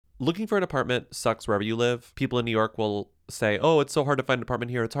looking for an apartment sucks wherever you live. People in New York will say, oh, it's so hard to find an apartment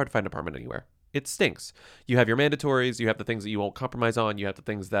here. It's hard to find an apartment anywhere. It stinks. You have your mandatories. You have the things that you won't compromise on. You have the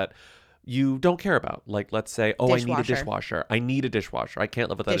things that you don't care about. Like, let's say, oh, I need a dishwasher. I need a dishwasher. I can't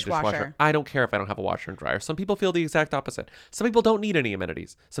live without a dishwasher. I don't care if I don't have a washer and dryer. Some people feel the exact opposite. Some people don't need any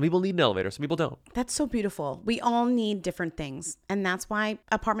amenities. Some people need an elevator. Some people don't. That's so beautiful. We all need different things. And that's why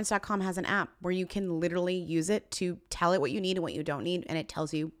apartments.com has an app where you can literally use it to tell it what you need and what you don't need. And it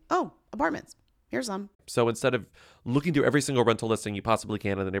tells you, oh, apartments. Here's some. So instead of looking through every single rental listing you possibly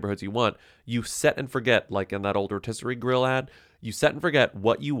can in the neighborhoods you want, you set and forget, like in that old rotisserie grill ad, you set and forget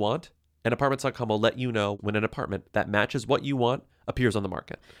what you want. And apartments.com will let you know when an apartment that matches what you want appears on the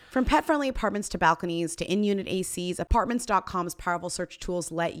market. From pet-friendly apartments to balconies to in-unit ACs, apartments.com's powerful search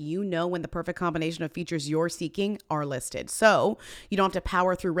tools let you know when the perfect combination of features you're seeking are listed. So you don't have to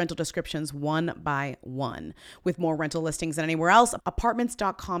power through rental descriptions one by one. With more rental listings than anywhere else,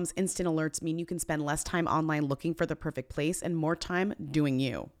 apartments.com's instant alerts mean you can spend less time online looking for the perfect place and more time doing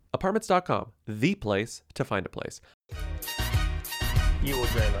you. Apartments.com, the place to find a place. You will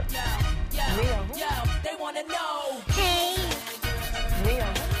dream it. Yo, they want to know. Hey. Mia.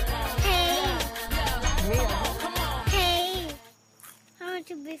 Hey. Mia. Come on. Hey. I want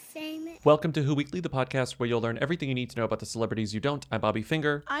to be famous. Welcome to Who Weekly, the podcast where you'll learn everything you need to know about the celebrities you don't. I'm Bobby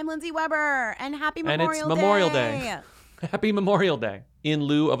Finger. I'm Lindsay Weber, and happy And Memorial it's Day. Memorial Day. Happy Memorial Day. In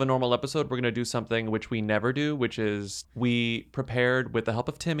lieu of a normal episode, we're going to do something which we never do, which is we prepared, with the help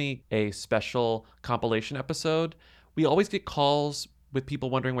of Timmy, a special compilation episode. We always get calls with people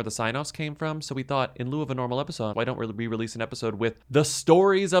wondering where the sign-offs came from. So we thought, in lieu of a normal episode, why don't we release an episode with the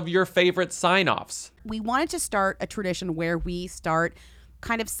stories of your favorite sign-offs? We wanted to start a tradition where we start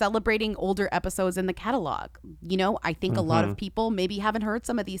kind of celebrating older episodes in the catalog. You know, I think a lot of people maybe haven't heard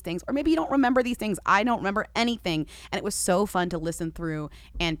some of these things, or maybe you don't remember these things. I don't remember anything. And it was so fun to listen through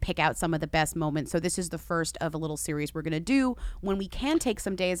and pick out some of the best moments. So this is the first of a little series we're going to do when we can take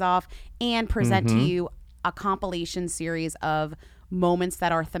some days off and present to you a compilation series of moments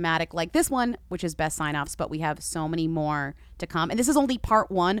that are thematic like this one, which is best sign-offs, but we have so many more to come. And this is only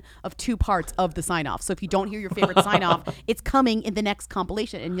part one of 2 parts of the sign-off. So if you don't hear your favorite sign-off, it's coming in the next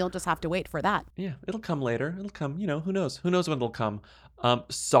compilation and you'll just have to wait for that. Yeah, it'll come later. It'll come, who knows? Who knows when it'll come?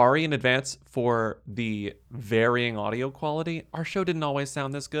 Sorry in advance for the varying audio quality. Our show didn't always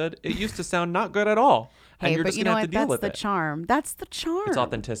sound this good. It used to sound not good at all. And Hey, you're but just you going know to have what? to deal That's with the it. charm. That's the charm. It's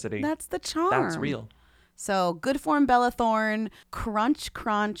authenticity. That's the charm. That's real. So Good Form Bella Thorne, Crunch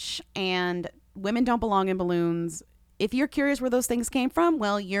Crunch, and Women Don't Belong in Balloons. If you're curious where those things came from,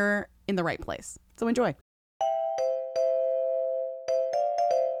 well, you're in the right place. So enjoy.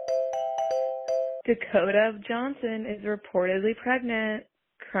 Dakota Johnson is reportedly pregnant.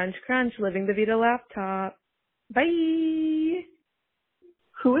 Crunch, crunch, living the Vita laptop. Bye.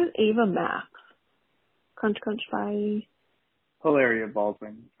 Who is Ava Max? Crunch, crunch, bye. Hilaria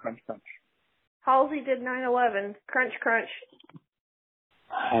Baldwin. Crunch, crunch. Halsey did 9/11. Crunch, crunch.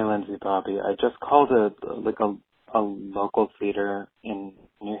 Hi, Lindsay, Bobby. I just called a local theater in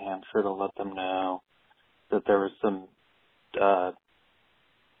New Hampshire to let them know that there was some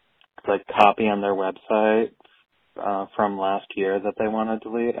copy on their website from last year that they want to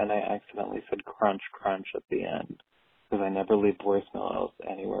delete, and I accidentally said crunch, crunch at the end because I never leave voicemails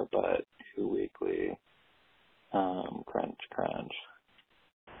anywhere but Who Weekly. Crunch, crunch.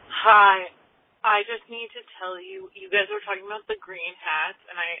 Hi. I just need to tell you, you guys were talking about the green hats,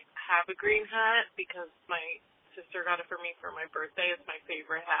 and I have a green hat because my sister got it for me for my birthday. It's my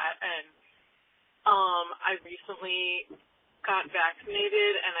favorite hat, and I recently got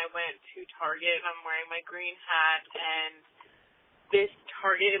vaccinated, and I went to Target, and I'm wearing my green hat, and this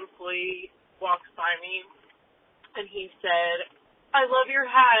Target employee walks by me, and he said, "I love your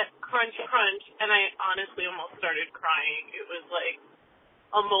hat, crunch, crunch," and I honestly almost started crying. It was like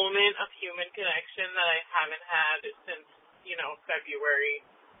a moment of human connection that I haven't had since, February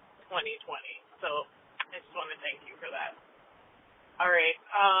 2020. So I just want to thank you for that. All right.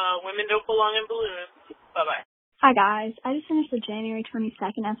 Women Don't Belong in Balloons. Bye-bye. Hi, guys. I just finished the January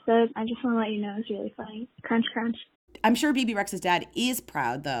 22nd episode. I just want to let you know it's really funny. Crunch, crunch. I'm sure BB Rex's dad is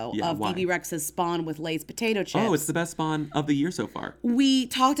proud, though, of why? BB Rex's spawn with Lay's potato chips. Oh, it's the best spawn of the year so far. We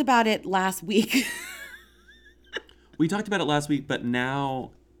talked about it last week. We talked about it last week, but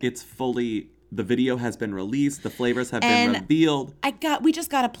now it's fully, the video has been released, the flavors have been revealed. We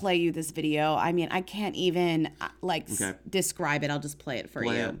just got to play you this video. I mean, I can't even describe it. I'll just play it for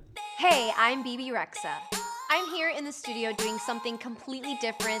you. Hey, I'm BB Rexa. I'm here in the studio doing something completely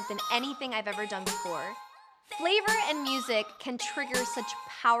different than anything I've ever done before. Flavor and music can trigger such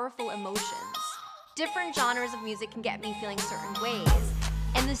powerful emotions. Different genres of music can get me feeling certain ways.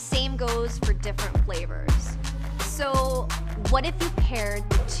 And the same goes for different flavors. So what if you paired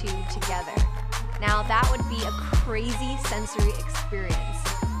the two together? Now that would be a crazy sensory experience.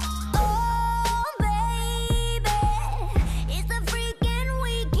 Oh, baby, it's a freaking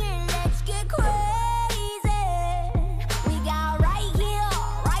weekend. Let's get crazy. We got right here,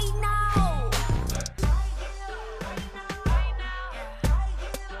 right now.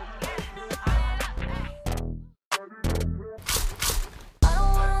 I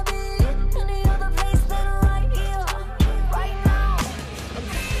don't wanna be any other place than right here, right now.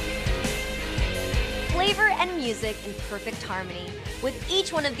 Flavor and music in perfect harmony. With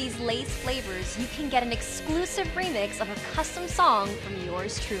each one of these lace flavors, you can get an exclusive remix of a custom song from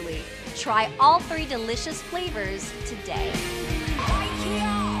yours truly. Try all 3 delicious flavors today. Right here,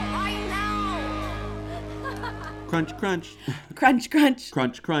 right now. Crunch, crunch. Crunch, crunch.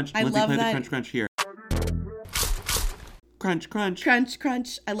 Crunch, crunch. I Lindsay, love play that. the crunch, crunch here. Crunch, crunch. Crunch,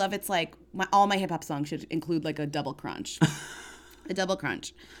 crunch. I love it's like all my hip hop songs should include like a double crunch. A double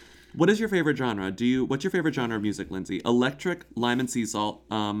crunch. What is your favorite genre? What's your favorite genre of music, Lindsay? Electric, lime and sea salt.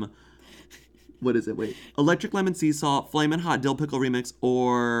 What is it? Wait. Electric, lemon, sea salt, flamin' hot dill pickle remix,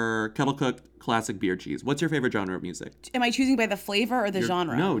 or kettle cooked classic beer cheese. What's your favorite genre of music? Am I choosing by the flavor or the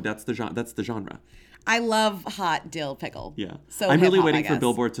genre? No, that's the genre. I love hot dill pickle. Yeah. So I'm really hip-hop, waiting I for guess.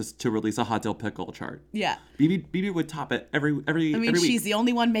 Billboard to release a hot dill pickle chart. Yeah. BB would top it every I mean, every week. she's the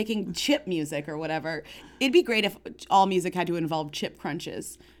only one making chip music or whatever. It'd be great if all music had to involve chip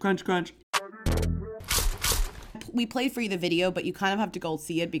crunches. Crunch, crunch. We played for you the video, but you kind of have to go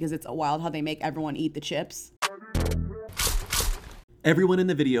see it because it's wild how they make everyone eat the chips. Everyone in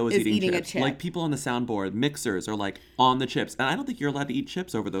the video is eating a chips. chip. Like people on the soundboard, mixers are like on the chips. And I don't think you're allowed to eat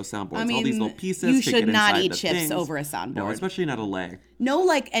chips over those soundboards. I mean, all these little pieces. you to should get not inside eat the chips things. over a soundboard. No, especially not LA. No,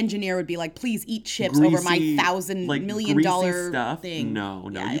 like engineer would be like, please eat chips over my Greasy, $1,000 like, million greasy stuff. thing. No.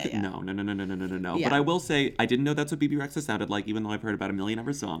 Yeah, You yeah, could, yeah. No. Yeah. But I will say, I didn't know that's what BB Rexa sounded like, even though I've heard about a million of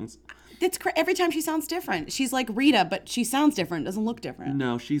her songs. It's every time she sounds different. She's like Rita, but she sounds different, doesn't look different.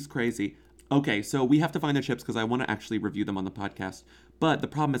 No, she's crazy. Okay, so we have to find the chips because I want to actually review them on the podcast. But the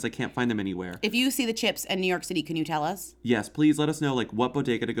problem is I can't find them anywhere. If you see the chips in New York City, can you tell us? Yes, please let us know like what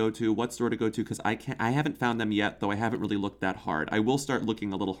bodega to go to, what store to go to, because I haven't found them yet, though I haven't really looked that hard. I will start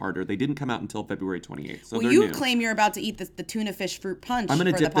looking a little harder. They didn't come out until February 28th, so well, they're you new. claim you're about to eat the tuna fish fruit punch I'm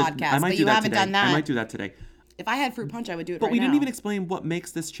gonna for dip the podcast, I might but do you that haven't today. done that. I might do that today. If I had fruit punch, I would do it But right we didn't now. even explain what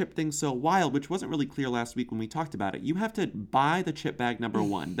makes this chip thing so wild, which wasn't really clear last week when we talked about it. You have to buy the chip bag number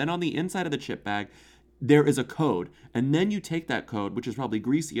one. Then on the inside of the chip bag, there is a code. And then you take that code, which is probably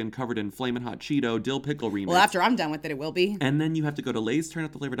greasy and covered in flamin' hot Cheeto dill pickle remix. Well, after I'm done with it, it will be. And then you have to go to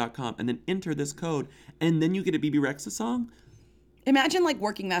laysturnoutteflavor.com and then enter this code. And then you get a BB Rexa song. Imagine like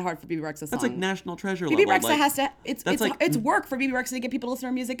working that hard for BB Rexa song. That's like National Treasure BB level. Rexa has to. that's like- It's work for BB Rexa to get people to listen to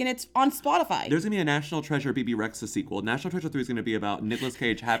her music, and it's on Spotify. There's going to be a National Treasure BB Rexa sequel. National Treasure 3 is going to be about Nicolas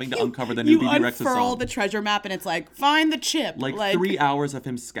Cage having to uncover the new BB Rexa unfurl song. the treasure map, and it's like find the chip. Like 3 hours of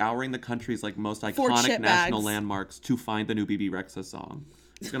him scouring the country's like most iconic chip national bags. landmarks to find the new BB Rexa song.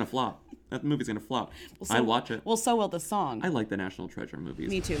 It's going to flop. That movie's going to flop. I'd watch it. Well, so will the song. I like the National Treasure movies.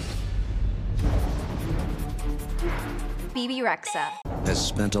 Me too. BB Rexa. Has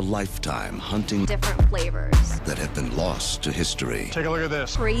spent a lifetime hunting Different flavors. that have been lost to history. Take a look at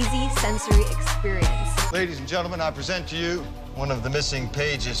this. Crazy sensory experience. Ladies and gentlemen, I present to you one of the missing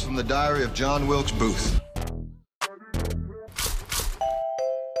pages from the diary of John Wilkes Booth.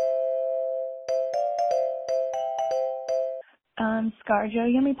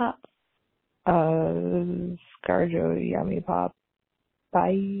 ScarJo Yummy Pop. ScarJo Yummy Pop.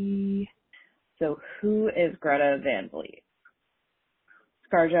 Bye. So who is Greta Van Vliet?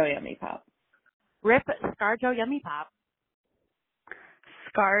 ScarJo Yummy Pop. Rip ScarJo Yummy Pop.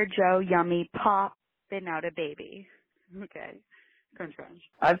 ScarJo Yummy Pop. Been out a baby. Okay. Crunch crunch.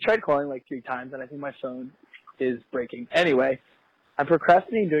 I've tried calling like 3 times, and I think my phone is breaking. Anyway, I'm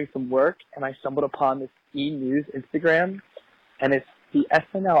procrastinating doing some work, and I stumbled upon this E-News Instagram, and it's the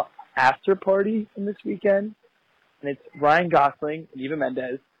SNL after party from this weekend, and it's Ryan Gosling and Eva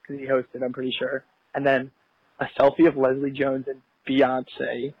Mendes, because he hosted, I'm pretty sure, and then a selfie of Leslie Jones and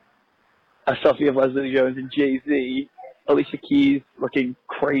Beyonce, a selfie of Leslie Jones and Jay-Z, Alicia Keys looking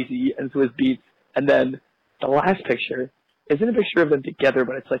crazy, and Swizz Beatz, and then the last picture isn't a picture of them together,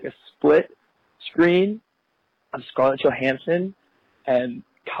 but it's like a split screen of Scarlett Johansson and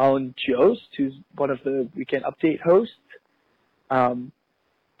Colin Jost, who's one of the Weekend Update hosts. And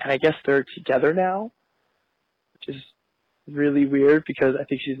I guess they're together now, which is really weird because I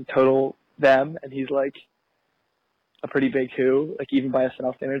think she's a total them, and he's like a pretty big who. Like even by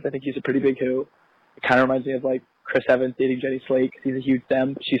SNL standards, I think he's a pretty big who. It kind of reminds me of like Chris Evans dating Jenny Slate because he's a huge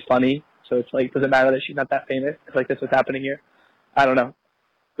dem, but she's funny. So it's like, doesn't matter that she's not that famous. It's like, that's what's happening here. I don't know.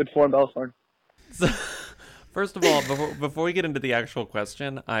 Good form, Bellthorn. So, first of all, before we get into the actual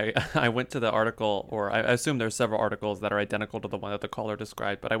question, I went to the article, or I assume there's several articles that are identical to the one that the caller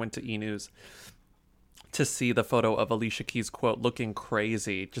described, but I went to E! News to see the photo of Alicia Keys, quote, looking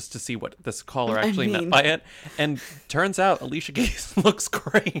crazy, just to see what this caller actually meant by it. And turns out Alicia Keys looks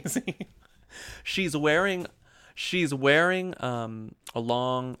crazy. She's wearing a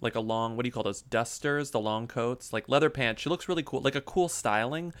long, what do you call those, dusters, the long coats, like leather pants. She looks really cool, like a cool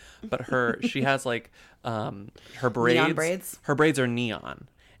styling, but she has like her braids. Neon braids? Her braids are neon,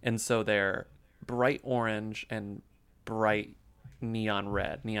 and so they're bright orange and bright neon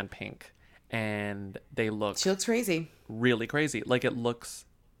red, neon pink, and she looks crazy, really crazy. Like it looks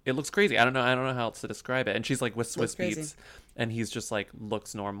crazy. I don't know how else to describe it. And she's like with Swiss Beats, and he's just like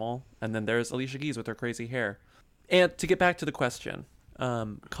looks normal. And then there's Alicia Keys with her crazy hair. And to get back to the question,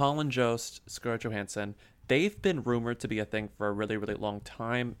 Colin Jost, Scarlett Johansson, they've been rumored to be a thing for a really, really long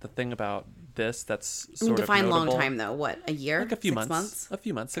time. The thing about this that's sort of define notable, long time though. What, a year? Like a few 6 months. A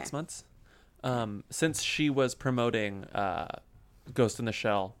few months, okay. 6 months. Since she was promoting Ghost in the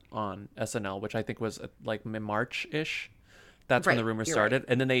Shell on SNL, which I think was like March-ish. That's when the rumors started.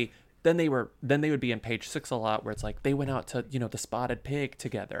 Right. And then they would be in Page Six a lot, where it's like they went out to the Spotted Pig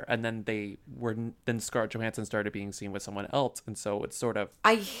together, and then then Scarlett Johansson started being seen with someone else, and so it's sort of.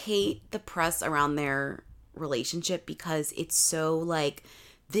 I hate the press around their relationship because it's so like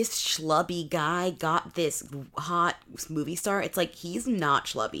this schlubby guy got this hot movie star. It's like he's not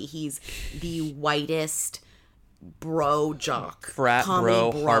schlubby. He's the whitest bro jock, frat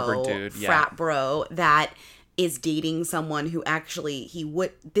bro, Harvard dude, frat bro that is dating someone who actually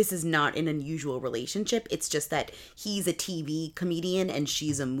this is not an unusual relationship. It's just that he's a TV comedian and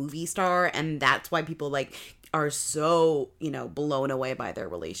she's a movie star, and that's why people like are so blown away by their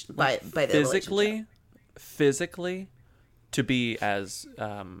relation by their physically to be as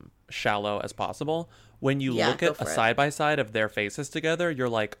shallow as possible. When you look at a side by side of their faces together, you're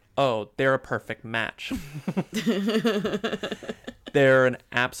like, oh, they're a perfect match. They're an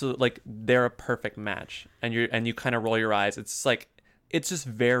absolute, they're a perfect match. And you kind of roll your eyes. It's like, it's just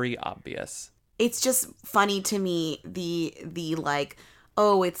very obvious. It's just funny to me, the like,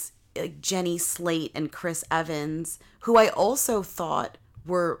 oh, it's Jenny Slate and Chris Evans, who I also thought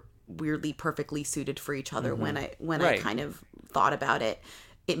were weirdly perfectly suited for each other. Mm-hmm. When I kind of thought about it,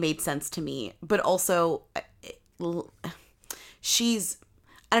 it made sense to me. But also, she's,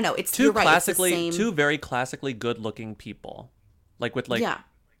 I don't know, it's two you're right, classically, it's the same... two very classically good looking people. Like with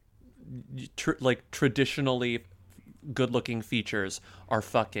traditionally good looking features are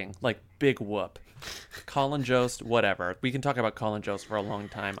fucking, like big whoop. Colin Jost, whatever. We can talk about Colin Jost for a long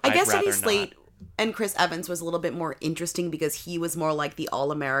time. I guess Jenny Slate and Chris Evans was a little bit more interesting because he was more like the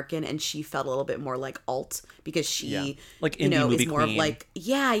all-American and she felt a little bit more like alt because she like indie movie is more queen. of like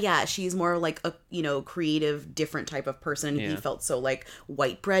she's more like a creative different type of person. He felt so like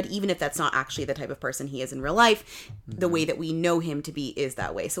white bread, even if that's not actually the type of person he is in real life. The way that we know him to be is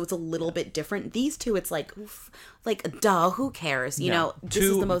that way, so it's a little bit different. These two, it's like oof, like duh, who cares? This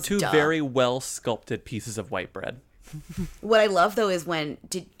is the most two very well sculpted pieces of white bread. What I love though is when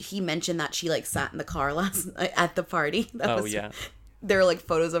did he mention that she like sat in the car at the party? There are like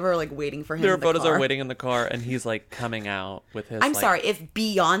photos of her like waiting for him. There are photos of her waiting in the car, and he's like coming out with his. I'm sorry, if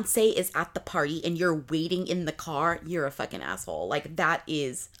Beyonce is at the party and you're waiting in the car, you're a fucking asshole. Like that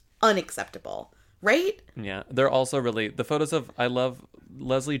is unacceptable, right? Yeah, they're also really the photos of. I love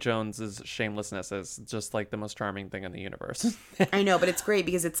Leslie Jones's shamelessness is just like the most charming thing in the universe. I know, but it's great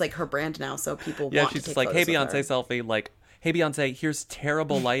because it's like her brand now, so people want to take photos. Yeah, she's just like, hey Beyonce selfie, like, hey Beyonce, here's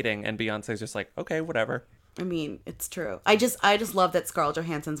terrible lighting, and Beyonce's just like, okay, whatever. I mean, it's true. I just love that Scarlett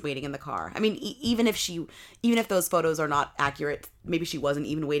Johansson's waiting in the car. I mean, even if those photos are not accurate, maybe she wasn't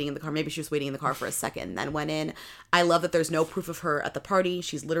even waiting in the car. Maybe she was waiting in the car for a second and then went in. I love that there's no proof of her at the party.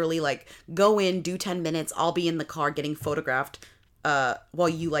 She's literally like, go in, do 10 minutes. I'll be in the car getting photographed while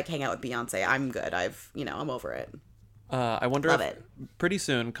you like hang out with Beyonce. I'm good. I'm over it. I wonder if pretty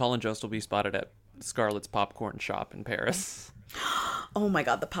soon Colin Jost will be spotted at Scarlett's popcorn shop in Paris. Oh my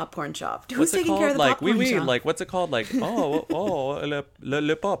god, the popcorn shop. Who's taking care of the popcorn shop? Like, what's it called? Like,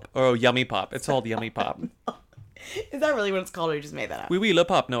 le pop. Oh, Yummy Pop. It's called Yummy Pop. Is that really what it's called, or you just made that up? Oui, le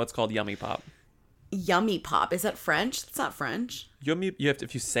pop. No, it's called Yummy Pop. Yummy Pop. Is that French? It's not French. Yummy. You have to,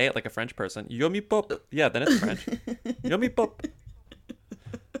 if you say it like a French person, Yummy Pop. Yeah, then it's French. Yummy Pop.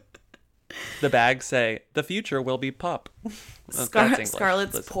 The bags say, the future will be pop.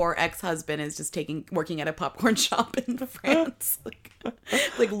 Scarlett's poor ex-husband is just working at a popcorn shop in France.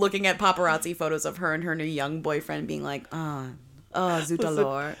 like looking at paparazzi photos of her and her new young boyfriend being like,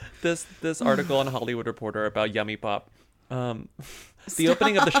 Zutalor. This article in Hollywood Reporter about Yummy Pop. The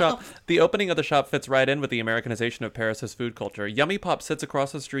opening of the shop fits right in with the Americanization of Paris's food culture. Yummy Pop sits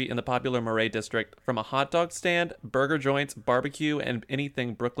across the street in the popular Marais district from a hot dog stand, burger joints, barbecue, and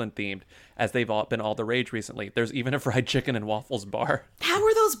anything Brooklyn themed, as they've all been all the rage recently. There's even a fried chicken and waffles bar. How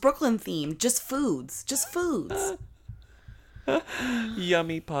are those Brooklyn themed? Just foods.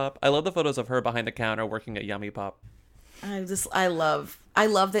 Yummy Pop. I love the photos of her behind the counter working at Yummy Pop. I love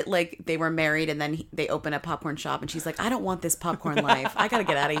that, like, they were married and then they open a popcorn shop and she's like, I don't want this popcorn life. I gotta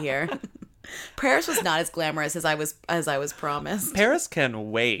get out of here. Paris was not as glamorous as I was promised. Paris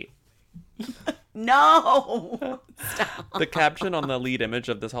can wait. No. Stop. The caption on the lead image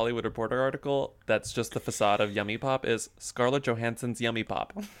of this Hollywood Reporter article, that's just the facade of Yummy Pop, is Scarlett Johansson's Yummy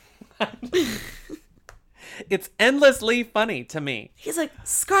Pop. It's endlessly funny to me. He's like,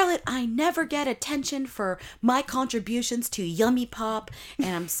 Scarlett, I never get attention for my contributions to Yummy Pop,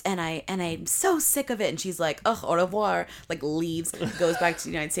 and I'm so sick of it. And she's like, oh, au revoir, like leaves, goes back to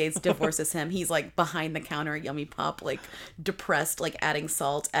the United States, divorces him. He's like behind the counter at Yummy Pop, like depressed, like adding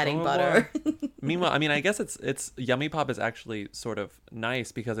salt, adding butter. Meanwhile, I mean, I guess it's Yummy Pop is actually sort of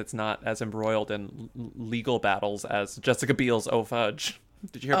nice because it's not as embroiled in legal battles as Jessica Biel's Oh Fudge.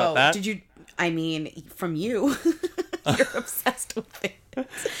 Did you hear about that? Did you? I mean, from you. You're obsessed with it.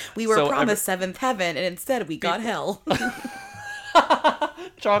 We were promised seventh heaven, and instead we got hell.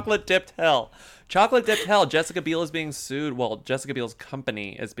 Chocolate dipped hell. Chocolate dipped hell. Jessica Biel is being sued. Well, Jessica Biel's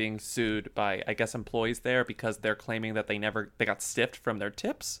company is being sued by, I guess, employees there because they're claiming that they got stiffed from their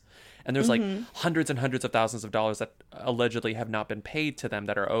tips. And there's like hundreds and hundreds of thousands of dollars that allegedly have not been paid to them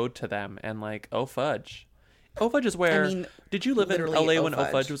that are owed to them. And like, oh fudge. Oh Fudge is where. I mean, did you live in LA when Oh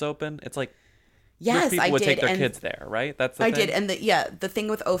Fudge was open? It's like, yes, people I would did. take their kids there, right? That's the I thing. did, and the thing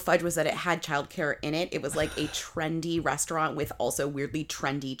with Oh Fudge was that it had childcare in it. It was like a trendy restaurant with also weirdly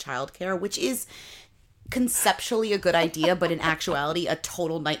trendy childcare, which is conceptually a good idea, but in actuality a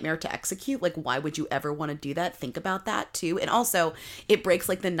total nightmare to execute. Like, why would you ever want to do that? Think about that too. And also it breaks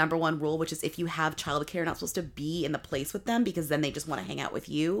like the number one rule, which is if you have childcare, you're not supposed to be in the place with them because then they just want to hang out with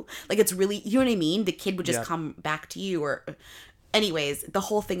you. Like, it's really, you know what I mean? The kid would just come back to you. Or anyways, the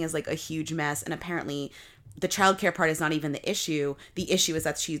whole thing is like a huge mess, and apparently the childcare part is not even the issue. The issue is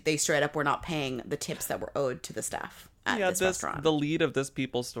that they straight up were not paying the tips that were owed to the staff. The lead of this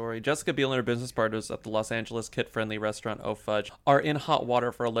People story, Jessica Biel and her business partners at the Los Angeles kid-friendly restaurant Oh Fudge are in hot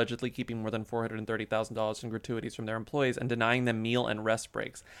water for allegedly keeping more than $430,000 in gratuities from their employees and denying them meal and rest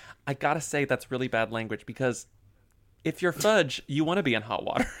breaks. I gotta say, that's really bad language because if you're Fudge, you want to be in hot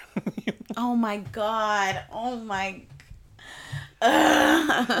water. Oh my God. Oh my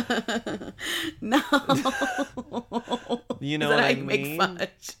no. You know what I mean? Make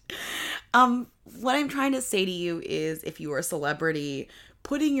fudge. What I'm trying to say to you is, if you are a celebrity,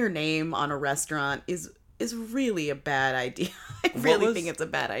 putting your name on a restaurant is really a bad idea. I really think it's a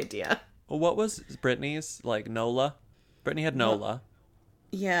bad idea. What was Britney's, like, Nola? Britney had Nola.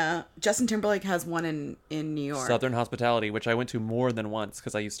 Yeah. Justin Timberlake has one in New York. Southern Hospitality, which I went to more than once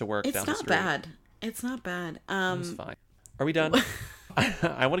because I used to work down the street. It's not bad. It was fine. Are we done?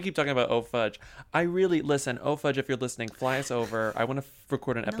 I want to keep talking about Oh Fudge. Listen, Oh Fudge, if you're listening, fly us over. I want to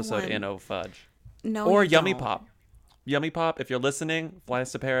record an episode in Oh Fudge. No, or you Yummy don't. Pop. Yummy Pop, if you're listening, fly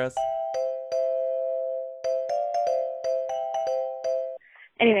us to Paris.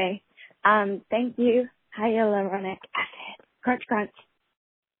 Anyway, thank you. Hyaluronic acid. Crunch, crunch.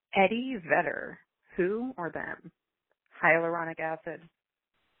 Eddie Vedder. Who or them? Hyaluronic acid.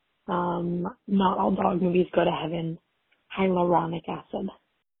 Not all dog movies go to heaven. Hyaluronic acid.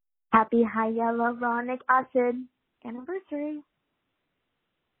 Happy hyaluronic acid anniversary.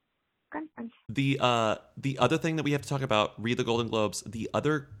 Crunch, crunch. The other thing that we have to talk about, read the Golden Globes, the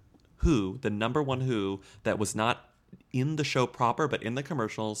other Who, the number one Who that was not in the show proper but in the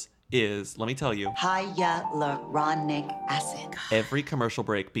commercials is, let me tell you, hyaluronic acid. Every commercial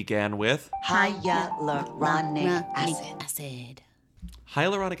break began with Hyaluronic acid.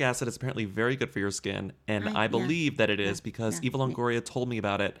 Hyaluronic acid is apparently very good for your skin, and I believe that it is because Eva Longoria told me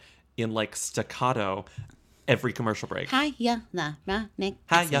about it in like staccato every commercial break. Hyaluronic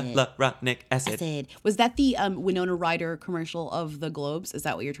acid. Was that the Winona Ryder commercial of the Globes? Is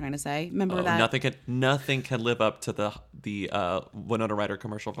that what you're trying to say? Remember that? Nothing can live up to the Winona Ryder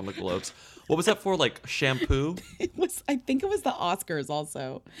commercial from the Globes. What was that for? Like shampoo? I think it was the Oscars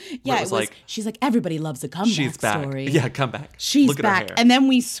also. Yeah, it was like, she's like, everybody loves a comeback she's back. story. Yeah, comeback. She's Look at back. her hair. And then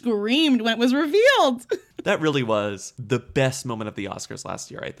we screamed when it was revealed. That really was the best moment of the Oscars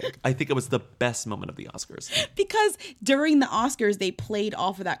last year, I think. I think it was the best moment of the Oscars. Because during the Oscars, they played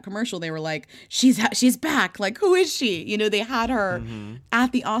off of that commercial. They were like, she's back. Like, who is she? You know, they had her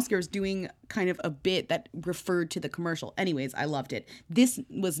at the Oscars doing kind of a bit that referred to the commercial. Anyways, I loved it. This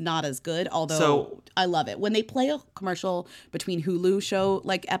was not as good, although I love it. When they play a commercial between Hulu show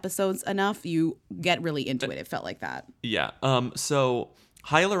like episodes enough, you get really into it. It felt like that. Yeah. So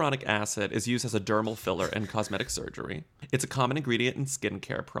hyaluronic acid is used as a dermal filler in cosmetic surgery. It's a common ingredient in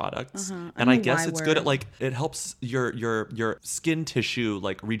skincare products. And I guess it's good at like, it helps your skin tissue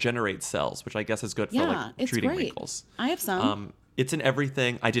like regenerate cells, which I guess is good for like treating wrinkles. I have some. It's in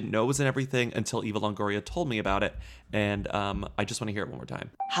everything. I didn't know it was in everything until Eva Longoria told me about it. And I just want to hear it one more time.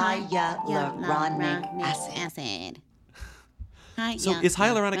 Hyaluronic acid. So is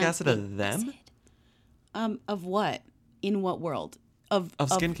hyaluronic acid a them? Of what? In what world? Of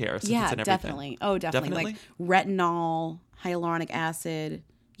skincare, since yeah, it's in everything. definitely. Oh, definitely. Like retinol, hyaluronic acid.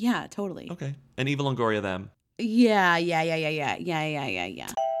 Yeah, totally. Okay. And Eva Longoria them. Yeah.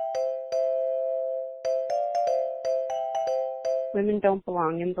 Women don't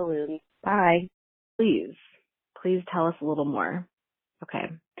belong in balloons. Bye. Please tell us a little more. Okay.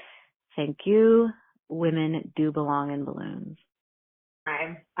 Thank you. Women do belong in balloons.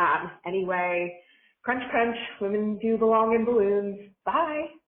 Anyway, crunch, crunch. Women do belong in balloons. Bye.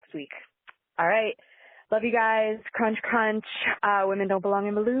 Next week. All right. Love you guys. Crunch, crunch. Women don't belong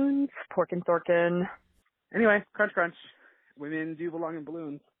in balloons. Pork and Thornton. Anyway, crunch, crunch. Women do belong in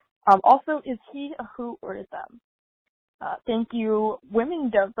balloons. Also, is he a who or a them? Thank you.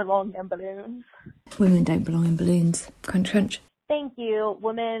 Women don't belong in balloons. Women don't belong in balloons. Crunch, crunch. Thank you.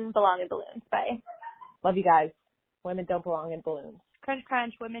 Women belong in balloons. Bye. Love you guys. Women don't belong in balloons. Crunch,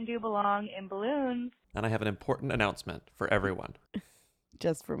 crunch. Women do belong in balloons. And I have an important announcement for everyone.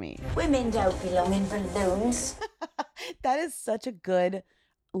 Just for me. Women don't belong in balloons. That is such a good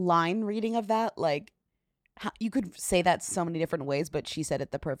line reading of that. Like, you could say that so many different ways, but she said it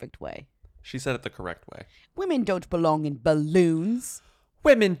the perfect way. She said it the correct way. Women don't belong in balloons.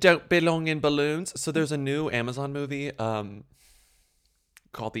 Women don't belong in balloons. So there's a new Amazon movie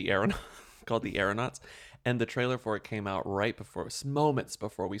called The Aeronauts. And the trailer for it came out moments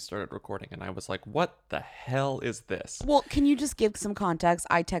before we started recording. And I was like, what the hell is this? Well, can you just give some context?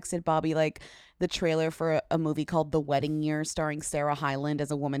 I texted Bobby like the trailer for a movie called The Wedding Year starring Sarah Hyland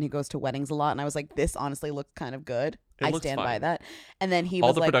as a woman who goes to weddings a lot. And I was like, this honestly looks kind of good. I stand by that. And then he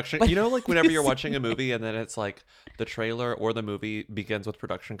was like, production, you know, like whenever you're watching a movie and then it's like the trailer or the movie begins with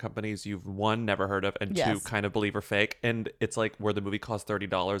production companies you've one, never heard of, and two, kind of believe are fake. And it's like where the movie cost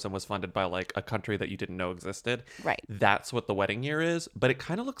 $30 and was funded by like a country that you didn't know existed. Right. That's what The Wedding Year is, but it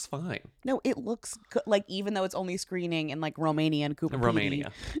kind of looks fine. No, it looks good. Like, even though it's only screening in like Romania and Cooper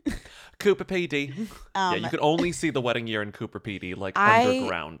PD. Cooper PD. Yeah, you could only see The Wedding Year in Cooper PD, like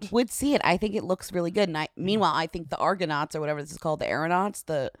underground. I would see it. I think it looks really good. And meanwhile, I think the Argonauts or whatever this is called, the Aeronauts,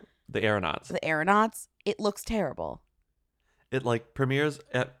 the Aeronauts, it looks terrible. It like premieres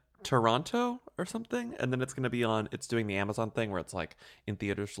at Toronto or something, and then it's doing the Amazon thing where it's like in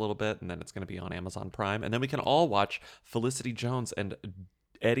theaters a little bit, and then it's going to be on Amazon Prime, and then we can all watch Felicity Jones and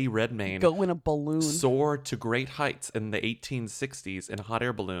Eddie Redmayne go in a balloon, soar to great heights in the 1860s in a hot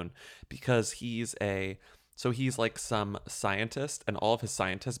air balloon, because he's like some scientist, and all of his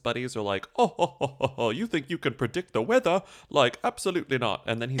scientist buddies are like, oh, you think you can predict the weather? Like, absolutely not.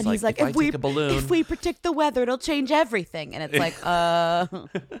 And then he's like, if we predict the weather, it'll change everything. And it's like,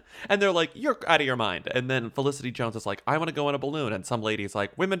 And they're like, you're out of your mind. And then Felicity Jones is like, I want to go in a balloon. And some lady's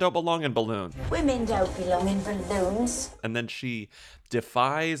like, women don't belong in balloons. Women don't belong in balloons. And then she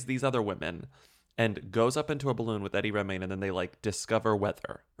defies these other women and goes up into a balloon with Eddie Redmayne, and then they like discover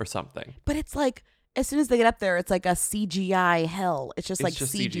weather or something. But it's like, as soon as they get up there, it's like a CGI hell. It's just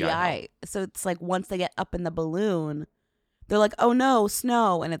CGI. So it's like once they get up in the balloon, they're like, oh no,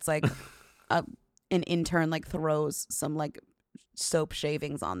 snow. And it's like an intern like throws some like soap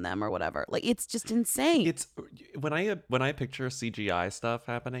shavings on them or whatever. Like, it's just insane. It's when I picture CGI stuff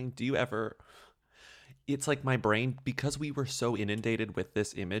happening, it's like my brain, because we were so inundated with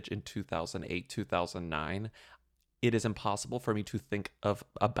this image in 2008, 2009, it is impossible for me to think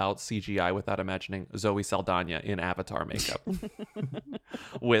about CGI without imagining Zoe Saldana in Avatar makeup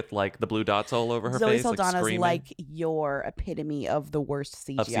with like the blue dots all over her Zoe face. Saldana's like your epitome of the worst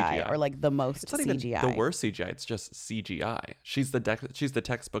CGI, or like the most it's not CGI. Even the worst CGI. It's just CGI. She's the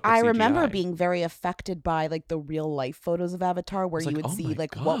textbook of I CGI. remember being very affected by like the real life photos of Avatar, where you would see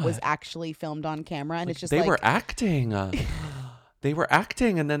like what was actually filmed on camera, and it's just they were acting. They were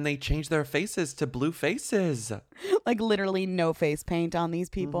acting and then they changed their faces to blue faces. Like literally no face paint on these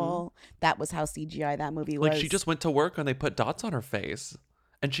people. That was how CGI that movie was. Like she just went to work and they put dots on her face.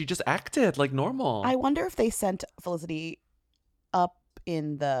 And she just acted like normal. I wonder if they sent Felicity up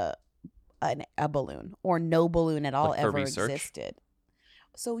in a balloon or no balloon at all Like for ever research? existed.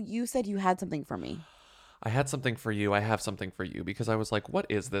 So you said you had something for me. I had something for you. I have something for you because I was like, what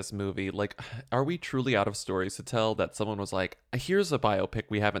is this movie? Like, are we truly out of stories to tell that someone was like, here's a biopic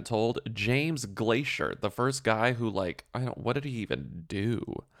we haven't told? James Glacier, the first guy who what did he even do?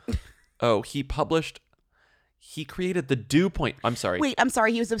 He created the dew point. I'm sorry. Wait, I'm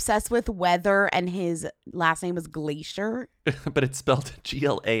sorry. He was obsessed with weather and his last name was Glacier. But it's spelled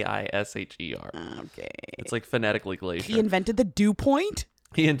Glaisher. Okay. It's like phonetically glacier. He invented the dew point?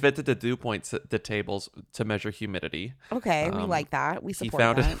 He invented the dew points, the tables to measure humidity. Okay, we like that. We support he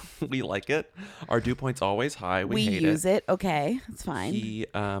found that. it. We like it. Our dew point's always high. We hate use it. Okay, it's fine. He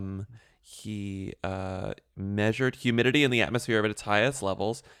measured humidity in the atmosphere at its highest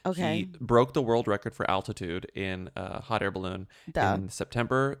levels. Okay. He broke the world record for altitude in a hot air balloon in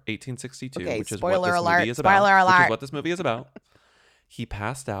September 1862, Okay, which is spoiler what this alert, movie is about. spoiler Which alert. is what this movie is about. He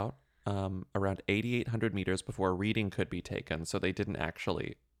passed out around 8,800 meters before a reading could be taken, so they didn't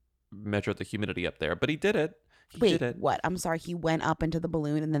actually measure the humidity up there. But he did it. He Wait, did it. what? I'm sorry. He went up into the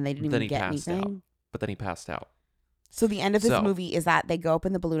balloon and then they didn't Then even he get passed anything? out. But then he passed out. So the end of this So- movie is that they go up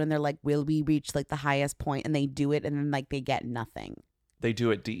in the balloon and they're like, will we reach like the highest point? And they do it and then like they get nothing. They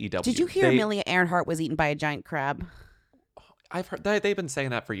do it DEW. Did you hear Amelia Earhart was eaten by a giant crab? I've heard they've been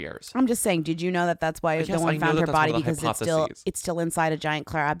saying that for years. I'm just saying, did you know that that's why Yes, no I one know found that her that's one body of the because hypotheses. it's still inside a giant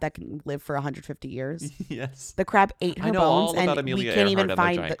crab that can live for 150 years? Yes. The crab ate her I know bones all and about we Amelia can't even Earhart and the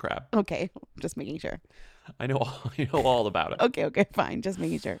find giant crab. Okay, just making sure. I know all about it. Okay, fine, just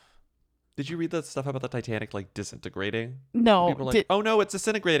making sure. Did you read the stuff about the Titanic like disintegrating? No. People are like, oh no, it's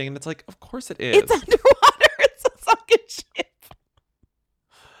disintegrating, and it's like, of course it is. It's underwater. It's a sunken ship.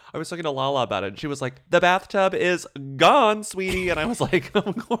 I was talking to Lala about it, and she was like, the bathtub is gone, sweetie. And I was like,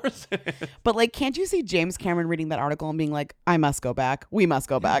 of course it is. But like, can't you see James Cameron reading that article and being like, I must go back. We must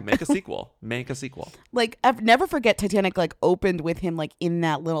go back. Make a sequel. Make a sequel. Like, I've never forget Titanic like opened with him like in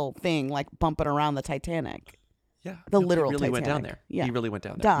that little thing, like bumping around the Titanic. Yeah. The no, literal He really went down Titanic. there. Yeah. He really went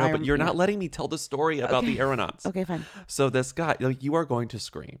down there. Duh, No, but you're yeah. not letting me tell the story about the aeronauts. Okay, fine. So this guy, like, you are going to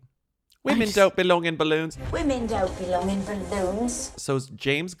scream. Women don't belong in balloons. Women don't belong in balloons. So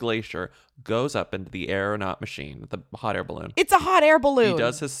James Glacier goes up into the aeronaut machine, the hot air balloon. It's a hot air balloon. He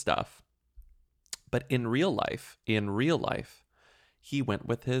does his stuff. But in real life, he went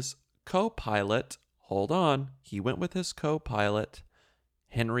with his co-pilot. Hold on. He went with his co-pilot,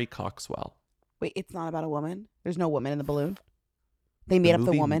 Henry Coxwell. Wait, it's not about a woman? There's no woman in the balloon? They made up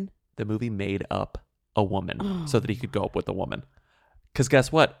the woman? The movie made up a woman so that he could go up with a woman. Because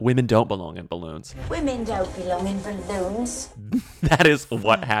guess what? Women don't belong in balloons. Women don't belong in balloons. That is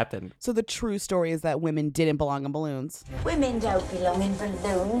what happened. So the true story is that women didn't belong in balloons. Women don't belong in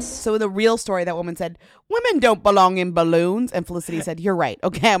balloons. So the real story, that woman said, women don't belong in balloons. And Felicity said, you're right.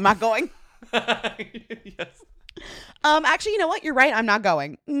 Okay, I'm not going. Yes. Actually, you know what? You're right. I'm not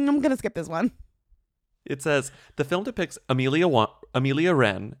going. I'm going to skip this one. It says, the film depicts Amelia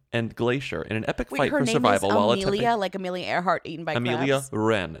Wren and Glacier in an epic Wait, fight her for name survival is while Amelia, attempting... like Amelia Earhart eaten by Amelia crabs?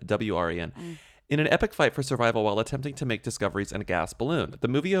 Wren, W-R-E-N. In an epic fight for survival while attempting to make discoveries in a gas balloon. The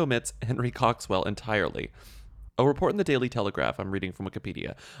movie omits Henry Coxwell entirely. A report in the Daily Telegraph, I'm reading from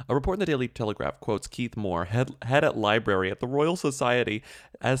Wikipedia, a report in the Daily Telegraph quotes Keith Moore, head at library at the Royal Society,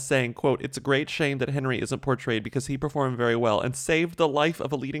 as saying, quote, it's a great shame that Henry isn't portrayed because he performed very well and saved the life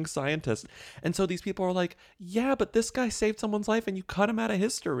of a leading scientist. And so these people are like, yeah, but this guy saved someone's life and you cut him out of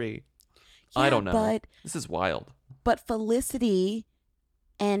history. I don't know. But, this is wild. But Felicity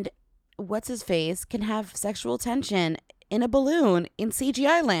and what's his face can have sexual tension in a balloon in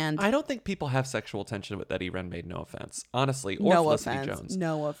CGI land. I don't think people have sexual tension with Eddie Redmayne, no offense. Honestly, or No Felicity offense. Jones.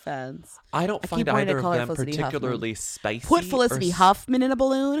 No offense. I don't find keep wanting to either call of her them Felicity particularly Huffman. spicy. Put Felicity Huffman in a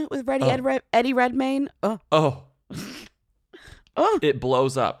balloon with Eddie Redmayne. Oh. It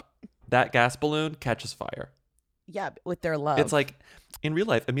blows up. That gas balloon catches fire. Yeah, with their love. It's like, in real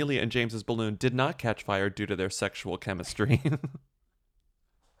life, Amelia and James's balloon did not catch fire due to their sexual chemistry.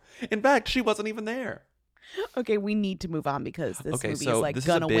 In fact, she wasn't even there. Okay, we need to move on because this movie is so like this is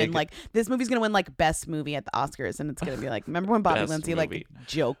gonna a win. big- Like this movie's gonna win like best movie at the Oscars, and it's gonna be like, remember when Bobby Best Lindsay movie. like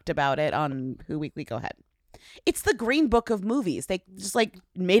joked about it on Who Weekly? Go ahead. It's the Green Book of movies. They just like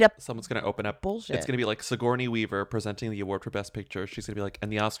made up. Someone's going to open up. Bullshit. It's going to be like Sigourney Weaver presenting the award for Best Picture. She's going to be like,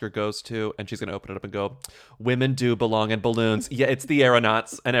 and the Oscar goes to, and she's going to open it up and go, women do belong in balloons. Yeah, it's the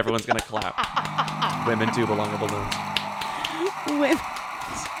aeronauts, and everyone's going to clap. Women do belong in balloons. Women.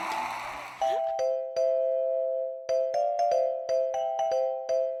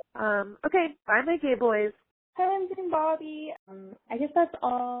 Okay, bye my gay boys. Hi, Lindsay and Bobby. I guess that's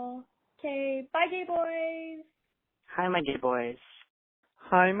all. Okay, bye gay boys. Hi, my gay boys.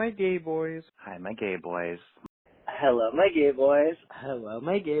 Hi, my gay boys. Hi, my gay boys. Hello, my gay boys. Hello,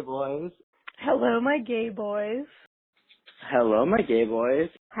 my gay boys. Hello, my gay boys. Hello, my gay boys.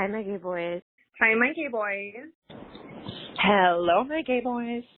 Hi, my gay boys. Hi, my gay boys. Hello, my gay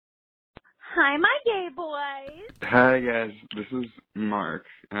boys. Hi, my gay boys. Hi guys, this is Mark.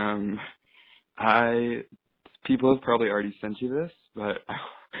 People have probably already sent you this, but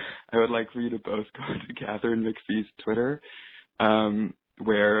I would like for you to both go to Catherine McPhee's Twitter,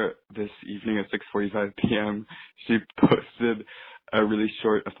 where this evening at 6:45 p.m. she posted a really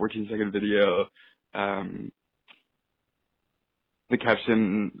short, a 14-second video. The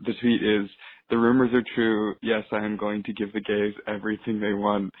caption, the tweet is, "The rumors are true. Yes, I am going to give the gays everything they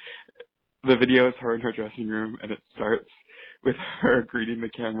want." The video is her in her dressing room, and it starts with her greeting the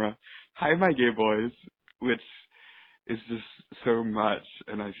camera, "Hi, my gay boys," which is just so much,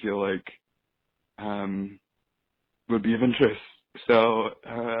 and I feel like would be of interest. So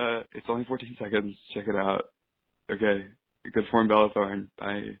it's only 14 seconds. Check it out. Okay, good form, Bella Thorne.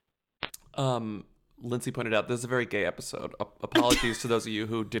 Bye. Lindsay pointed out this is a very gay episode. Apologies to those of you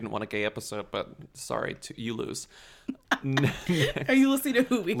who didn't want a gay episode, but sorry, you lose. Are you listening to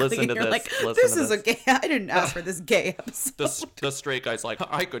Who Weekly? Listen to You're this. like, Listen this to is a gay. I didn't ask for this gay episode. The straight guy's like,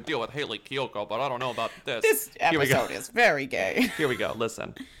 I could deal with Haley Kiyoko, but I don't know about this. This Here we go. episode is very gay. Here we go.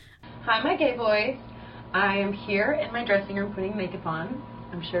 Listen. Hi, my gay boys. I am here in my dressing room putting makeup on.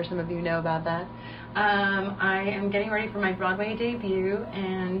 I'm sure some of you know about that. I am getting ready for my Broadway debut,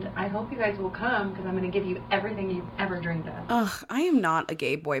 and I hope you guys will come because I'm going to give you everything you've ever dreamed of. Ugh, I am not a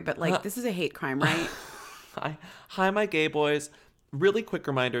gay boy, but like this is a hate crime, right? Hi, my gay boys. Really quick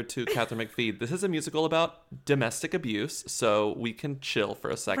reminder to Catherine McPhee. This is a musical about domestic abuse, so we can chill for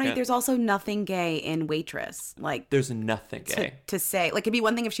a second. Right, there's also nothing gay in Waitress. Like, there's nothing gay. To say, like, it'd be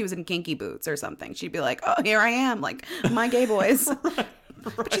one thing if she was in Kinky Boots or something. She'd be like, oh, here I am, like, my gay boys. Right.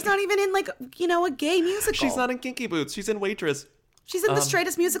 But she's not even in, like, you know, a gay musical. She's not in Kinky Boots. She's in Waitress. She's in the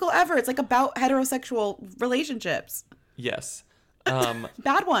straightest musical ever. It's, like, about heterosexual relationships. Yes.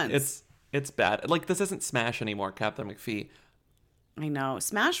 Bad ones. It's bad. Like, this isn't Smash anymore, Catherine McPhee. I know. Her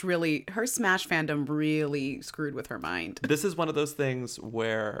Smash fandom really screwed with her mind. This is one of those things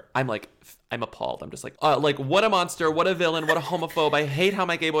where I'm appalled. I'm just like, what a monster, what a villain, what a homophobe. I hate how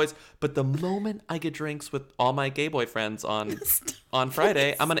my gay boys. But the moment I get drinks with all my gay boy friends on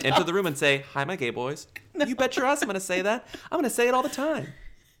Friday, I'm going to enter the room and say, hi, my gay boys. No. You bet your ass I'm going to say that. I'm going to say it all the time.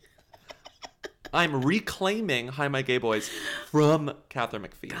 I'm reclaiming Hi My Gay Boys from Catherine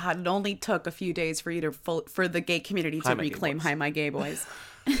McPhee. God, it only took a few days for you for the gay community to reclaim Hi My Gay Boys.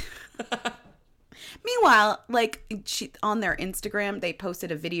 Meanwhile, like on their Instagram, they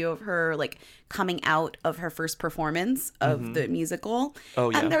posted a video of her like coming out of her first performance of the musical. Oh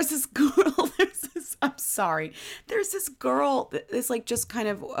yeah. And there's this girl. I'm sorry. There's this girl. This like just kind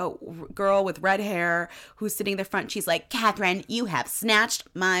of a girl with red hair who's sitting in the front. She's like, Catherine, you have snatched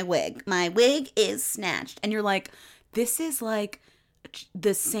my wig. My wig is snatched. And you're like, this is like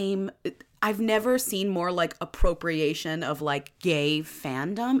the same. I've never seen more like appropriation of like gay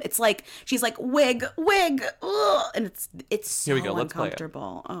fandom. It's like she's like wig, ugh, and it's so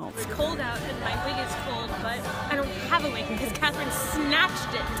uncomfortable. Oh, it's cold out and my wig is cold, but I don't have a wig because Catherine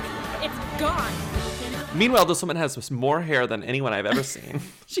snatched it. It's gone. Meanwhile, this woman has more hair than anyone I've ever seen.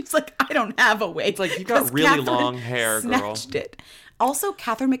 She's like, I don't have a wig. It's like you got really Catherine long hair, girl. Snatched it. Also,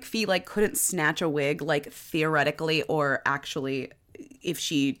 Catherine McPhee like couldn't snatch a wig like theoretically or actually. If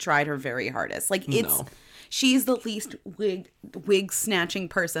she tried her very hardest. Like she's the least wig snatching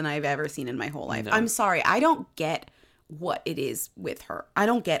person I've ever seen in my whole life. No. I'm sorry. I don't get what it is with her. I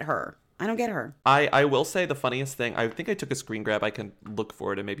don't get her. I will say the funniest thing, I think I took a screen grab. I can look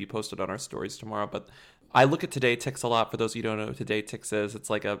for it and maybe post it on our stories tomorrow. But I look at Today Tix a lot. For those of you who don't know what Today Tix is,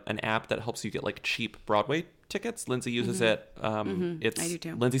 it's like an app that helps you get like cheap Broadway tickets. Lindsay uses it. I do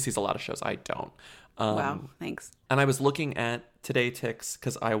too. Lindsay sees a lot of shows. I don't. Wow, thanks. And I was looking at Today Tix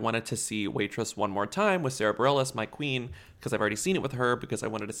because I wanted to see Waitress one more time with Sarah Bareilles, my queen, because I've already seen it with her because I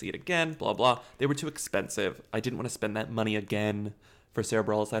wanted to see it again, blah, blah. They were too expensive. I didn't want to spend that money again for Sarah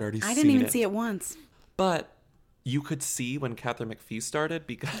Bareilles. I'd already seen it. I didn't even see it once. But you could see when Catherine McPhee started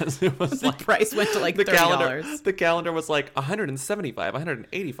because it was the price went to like $30. The calendar was like 175,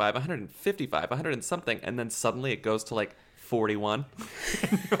 185, 155, 100 and something. And then suddenly it goes to like 41.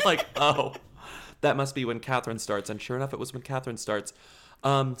 And you're like, oh. That must be when Catherine starts. And sure enough, it was when Catherine starts.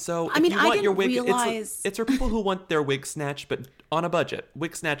 So I if mean, you I want your didn't wig, realize- it's for people who want their wig snatched, but on a budget.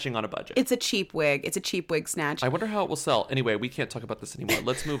 Wig snatching on a budget. It's a cheap wig. It's a cheap wig snatch. I wonder how it will sell. Anyway, we can't talk about this anymore.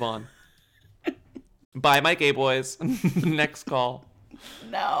 Let's move on. Bye, my gay boys. Next call.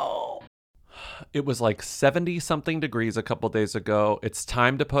 No. It was like 70-something degrees a couple days ago. It's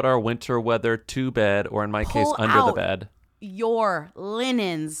time to put our winter weather to bed, or in my case, Pull under the out bed. your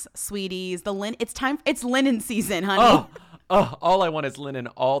linens, sweeties. It's linen season, honey. All I want is linen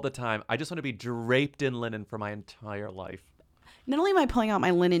all the time. I just want to be draped in linen for my entire life. Not only am I pulling out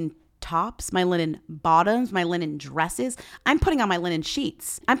my linen tops, my linen bottoms, my linen dresses, I'm putting on my linen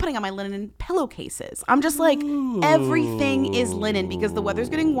sheets. I'm putting on my linen pillowcases. I'm just like, everything is linen because the weather's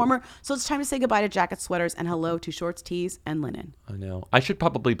getting warmer. So it's time to say goodbye to jackets, sweaters, and hello to shorts, tees, and linen. I know. I should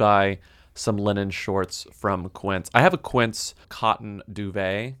probably buy some linen shorts from Quince. I have a Quince cotton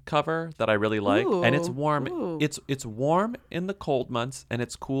duvet cover that I really like, and it's warm. Ooh. It's warm in the cold months, and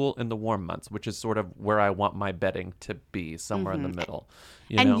it's cool in the warm months, which is sort of where I want my bedding to be, somewhere in the middle.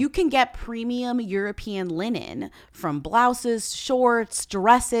 You can get premium European linen from blouses, shorts,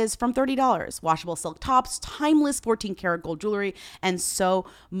 dresses from $30, washable silk tops, timeless 14-karat gold jewelry, and so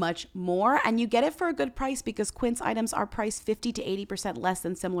much more. And you get it for a good price because Quince items are priced 50 to 80% less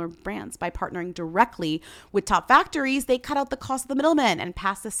than similar brands. By partnering directly with top factories, they cut out the cost of the middlemen and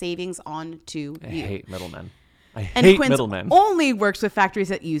pass the savings on to you. I hate middlemen. And Quince only works with factories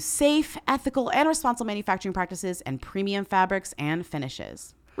that use safe, ethical, and responsible manufacturing practices and premium fabrics and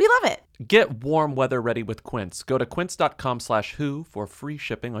finishes. We love it. Get warm weather ready with Quince. Go to quince.com/who for free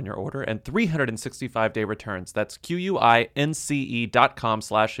shipping on your order and 365-day returns. That's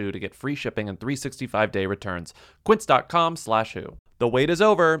QUINCE.com/who to get free shipping and 365-day returns. Quince.com/who. The wait is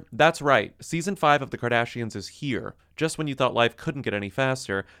over. That's right. Season 5 of The Kardashians is here. Just when you thought life couldn't get any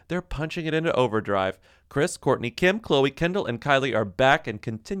faster, they're punching it into overdrive. Kris, Kourtney, Kim, Khloe, Kendall, and Kylie are back and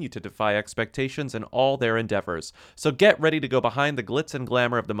continue to defy expectations in all their endeavors. So get ready to go behind the glitz and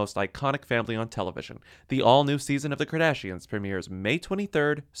glamour of the most iconic family on television. The all-new season of The Kardashians premieres May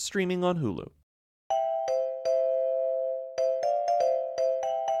 23rd, streaming on Hulu.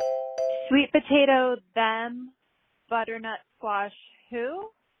 Sweet potato, them. Butternut squash, who?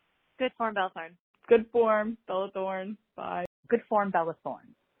 Good form, Bella Thorne. Good form, Bella Thorne. Bye. Good form, Bella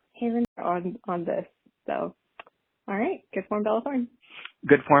Thorne. Haven on this. So, all right. Good form, Bella Thorne.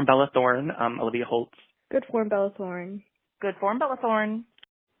 Good form, Bella Thorne. Olivia Holtz. Good form, Bella Thorne. Good form, Bella Thorne.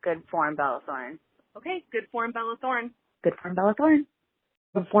 Good form, Bella Thorne. Okay. Good form, Bella Thorne. Good form, Bella Thorne.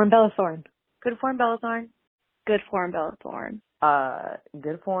 Good form, Bella Thorne. Good form, Bella Thorne. Good form, Bella Thorne.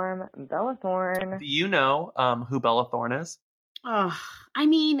 Good form, Bella Thorne. Do you know who Bella Thorne is? I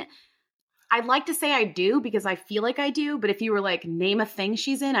mean, I'd like to say I do because I feel like I do, but if you were like, name a thing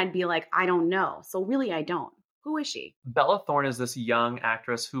she's in, I'd be like, I don't know. So really, I don't. Who is she? Bella Thorne is this young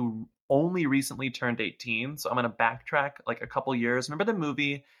actress who only recently turned 18. So I'm going to backtrack like a couple years. Remember the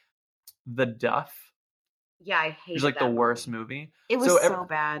movie The Duff? Yeah, I hate it. It's like the worst movie. It was so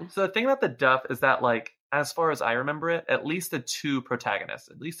bad. So the thing about The Duff is that, like, as far as I remember it, at least the two protagonists,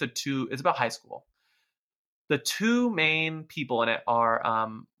 it's about high school. The two main people in it are,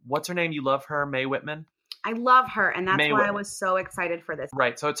 what's her name? You love her, Mae Whitman? I love her, and that's Mae why I Whitman. was so excited for this.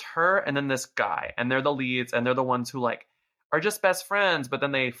 Right, so it's her and then this guy, and they're the leads, and they're the ones who, like, are just best friends, but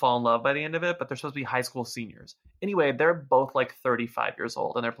then they fall in love by the end of it, but they're supposed to be high school seniors. Anyway, they're both like 35 years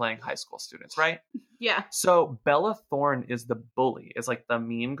old, and they're playing high school students, right? Yeah. So Bella Thorne is the bully, is like the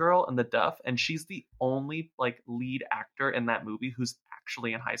mean girl in The Duff, and she's the only like lead actor in that movie who's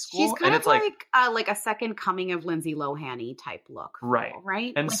actually in high school. She's kind and of like a second coming of Lindsay Lohan-y type look. Right.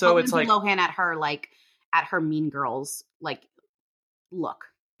 Right? And like so Lindsay it's like Lohan at her Mean Girls like look.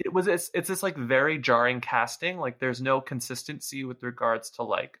 it's this like very jarring casting. Like there's no consistency with regards to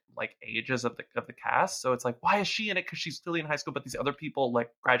like ages of the cast. So it's like, why is she in it? Because she's still in high school, but these other people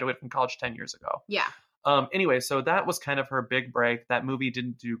like graduated from college 10 years ago. Yeah. Anyway, so that was kind of her big break. That movie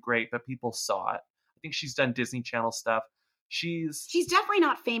didn't do great, but people saw it. I think she's done Disney Channel stuff. She's definitely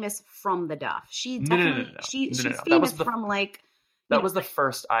not famous from The Duff. She's No. famous That was from like that was the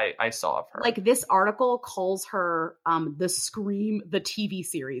first I saw of her. Like this article calls her the Scream, the TV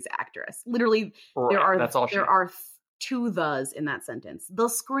series actress. Literally, Right, there are two thes in that sentence. The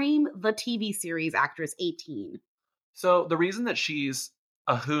Scream, the TV series actress, 18. So the reason that she's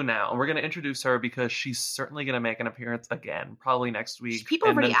a who now, and we're going to introduce her because she's certainly going to make an appearance again, probably next week. People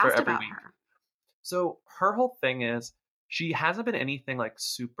have already and then for asked every about week. her. So her whole thing is she hasn't been anything like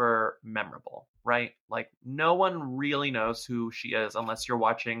super memorable, right? Like no one really knows who she is unless you're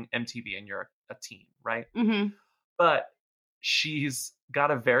watching MTV and you're a teen, right? Mm-hmm. But she's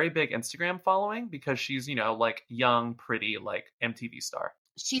got a very big Instagram following because she's, you know, like young, pretty, like MTV star.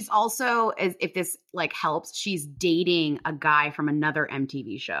 She's also, as if this like helps, she's dating a guy from another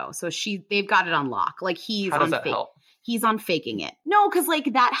MTV show. So they've got it on lock. Like he's How does on that help? He's on faking it. No, because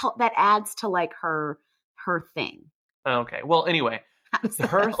like that adds to like her thing. Okay. Well, anyway,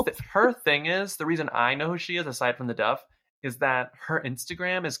 her thing is, the reason I know who she is, aside from the Duff, is that her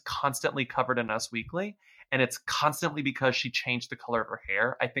Instagram is constantly covered in Us Weekly, and it's constantly because she changed the color of her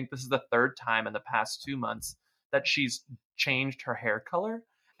hair. I think this is the third time in the past 2 months that she's changed her hair color.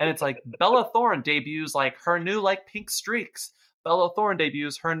 And it's like Bella Thorne debuts like her new like pink streaks. Bella Thorne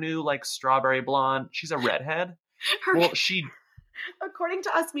debuts her new like strawberry blonde. She's a redhead. According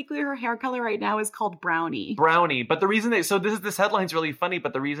to Us Weekly, her hair color right now is called brownie. Brownie. But the reason this headline's really funny,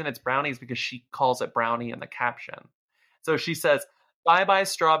 but the reason it's brownie is because she calls it brownie in the caption. So she says, bye-bye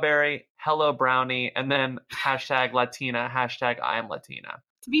strawberry, hello brownie, and then hashtag Latina, hashtag I am Latina.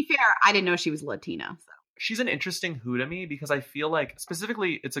 To be fair, I didn't know she was Latina. So. She's an interesting who to me because I feel like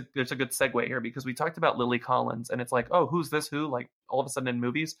specifically there's a good segue here because we talked about Lily Collins and it's like, oh, who's this who? Like all of a sudden in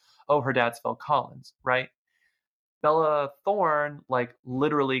movies, oh, her dad's Phil Collins, right? Bella Thorne like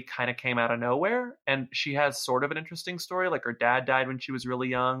literally kind of came out of nowhere and she has sort of an interesting story. Like her dad died when she was really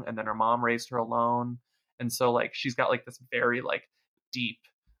young and then her mom raised her alone. And so like she's got like this very like deep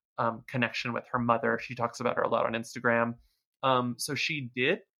connection with her mother. She talks about her a lot on Instagram. So she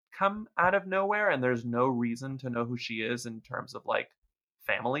did come out of nowhere and there's no reason to know who she is in terms of like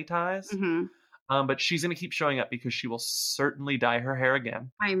family ties. Mm-hmm. But she's going to keep showing up because she will certainly dye her hair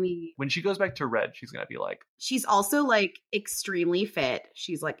again. I mean, when she goes back to red, she's going to be like... She's also like extremely fit.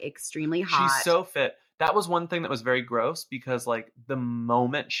 She's like extremely hot. She's so fit. That was one thing that was very gross because like the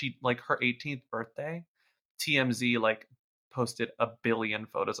moment she, like her 18th birthday, TMZ like posted a billion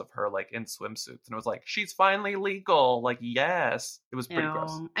photos of her like in swimsuits and it was like, she's finally legal. Like, yes. It was pretty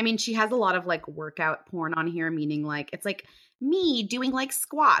gross. I mean, she has a lot of like workout porn on here, meaning like it's like me doing like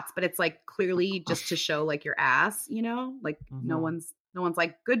squats, but it's like clearly just to show like your ass, you know? Like no one's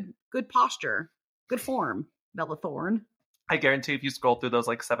like good posture, good form, Bella Thorne. I guarantee if you scroll through those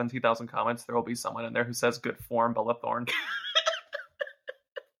like 17,000 comments, there will be someone in there who says good form, Bella Thorne.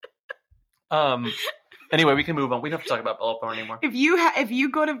 Anyway, we can move on. We don't have to talk about Bella Thorne anymore. If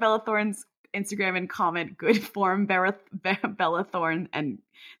you go to Bella Thorne's Instagram and comment good form Bella Thorne and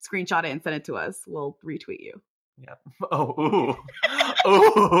screenshot it and send it to us, we'll retweet you. Yeah. Oh,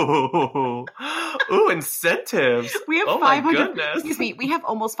 ooh, incentives. We have 500. Excuse me. We have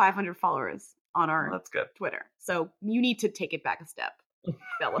almost 500 followers on our that's good. Twitter. So you need to take it back a step,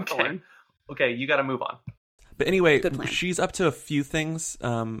 Bella Thorne. Okay, you got to move on. But anyway, Good plan. She's up to a few things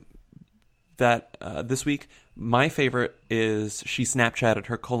that this week. My favorite is she Snapchatted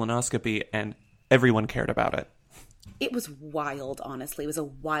her colonoscopy and everyone cared about it. It was wild, honestly. It was a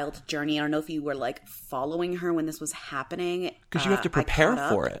wild journey. I don't know if you were like following her when this was happening. Because you have to prepare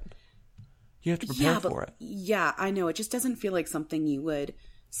for it. You have to prepare for it. Yeah, I know. It just doesn't feel like something you would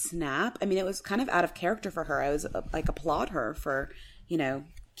snap. I mean, it was kind of out of character for her. I was like, applaud her for, you know,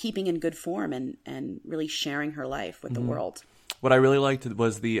 keeping in good form and really sharing her life with the world. What I really liked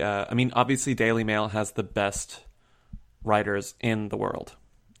was I mean, obviously Daily Mail has the best writers in the world.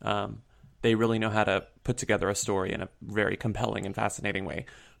 They really know how to put together a story in a very compelling and fascinating way.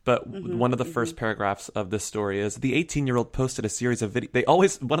 But one of the first paragraphs of this story is the 18-year-old posted a series of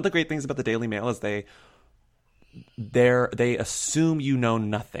videos. One of the great things about the Daily Mail is they assume you know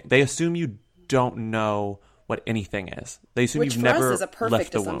nothing. They assume you don't know what anything is. They assume you've never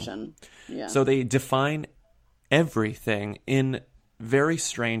left the womb. Yeah. So they define everything in very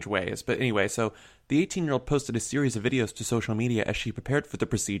strange ways. But anyway, so the 18-year-old posted a series of videos to social media as she prepared for the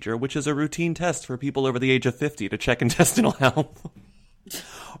procedure, which is a routine test for people over the age of 50 to check intestinal health.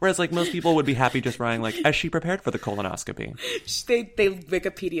 Whereas, like, most people would be happy just writing, like, as she prepared for the colonoscopy. They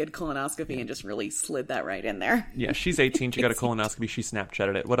Wikipedia'd colonoscopy and just really slid that right in there. Yeah, she's 18. She got a colonoscopy. She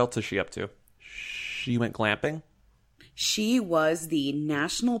Snapchatted it. What else is she up to? She went glamping? She was the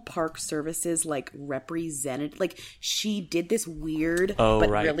National Park Service's, like, representative. Like, she did this weird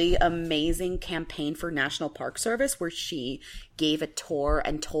really amazing campaign for National Park Service where she gave a tour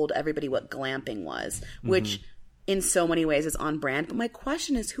and told everybody what glamping was, which in so many ways is on brand. But my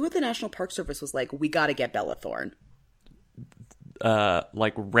question is, who at the National Park Service was like, we got to get Bella Thorne?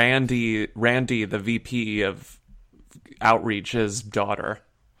 Like Randy, the VP of Outreach's daughter.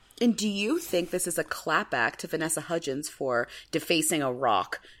 And do you think this is a clapback to Vanessa Hudgens for defacing a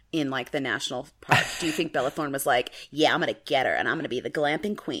rock in, like, the national park? Do you think Bella Thorne was like, yeah, I'm going to get her and I'm going to be the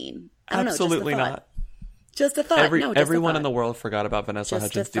glamping queen? I don't Absolutely know, not. Just a thought. Everyone in the world forgot about Vanessa Just a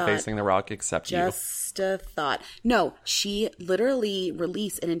Hudgens thought. defacing The Rock except you. Just a thought. No, she literally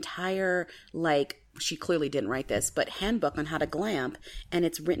released an entire, like, she clearly didn't write this, but handbook on how to glamp, and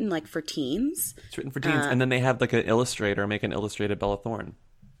it's written, like, for teens. It's written for teens, and then they have, like, an illustrator make an illustrated Bella Thorne.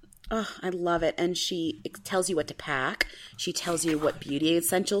 Oh, I love it. And she tells you what to pack. She tells you what beauty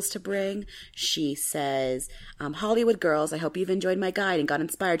essentials to bring. She says, Hollywood girls, I hope you've enjoyed my guide and got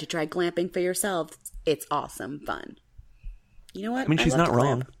inspired to try glamping for yourselves. It's awesome fun. You know what? I mean, she's not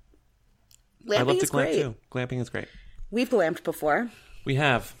wrong. I love to glamp great. too. Glamping is great. We've glamped before. We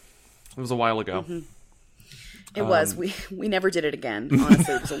have. It was a while ago. Mm-hmm. It was. We never did it again.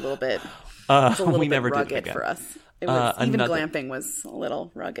 Honestly, it was a little bit, rugged for us. It was, even glamping was a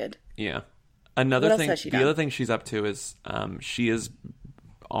little rugged. Yeah. What else has she done? The other thing she's up to is she is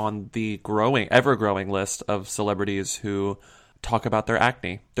on the ever-growing list of celebrities who talk about their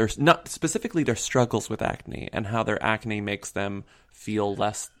acne. There's not specifically their struggles with acne and how their acne makes them feel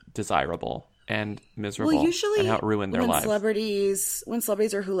less desirable and miserable, well, usually and how it ruined their lives. When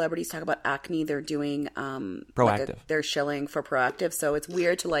celebrities or who-lebrities talk about acne, they're doing proactive. They're shilling for proactive. So it's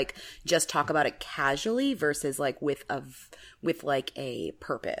weird to like just talk about it casually versus like with like a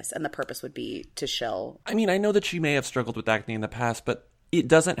purpose, and the purpose would be to shill. I mean, I know that she may have struggled with acne in the past, but it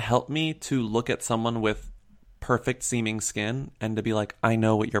doesn't help me to look at someone with perfect seeming skin and to be like, I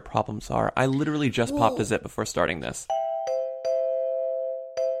know what your problems are. I literally just popped a zit before starting this.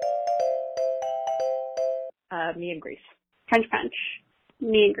 Me and Grease. Crunch, crunch.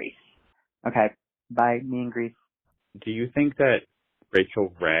 Me and Grease. Okay. Bye, me and Grease. Do you think that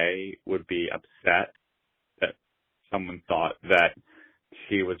Rachel Ray would be upset that someone thought that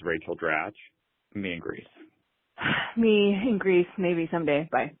she was Rachel Dratch? Me and Grease. Me and Grease. Maybe someday.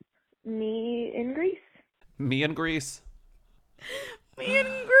 Bye. Me in Grease. Me and Grease. Me and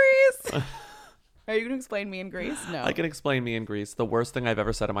Grease. Are you going to explain Me and Grease? No. I can explain Me and Grease. The worst thing I've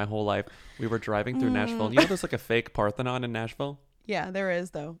ever said in my whole life. We were driving through Nashville. And you know there's like a fake Parthenon in Nashville? Yeah, there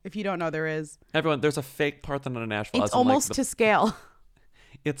is, though. If you don't know, there is. Everyone, there's a fake Parthenon in Nashville. It's almost to scale.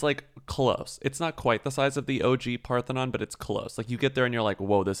 It's like close. It's not quite the size of the OG Parthenon, but it's close. Like you get there and you're like,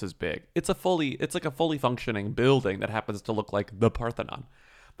 whoa, this is big. It's like a fully functioning building that happens to look like the Parthenon.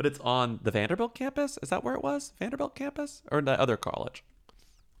 But it's on the Vanderbilt campus. Is that where it was? Vanderbilt campus? Or the other college?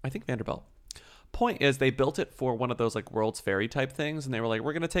 I think Vanderbilt. Point is, they built it for one of those like World's Fair type things, and they were like,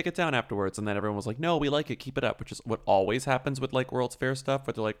 we're going to take it down afterwards. And then everyone was like, no, we like it, keep it up, which is what always happens with like World's Fair stuff,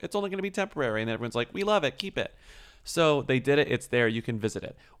 where they're like, it's only going to be temporary. And then everyone's like, we love it, keep it. So they did it. It's there. You can visit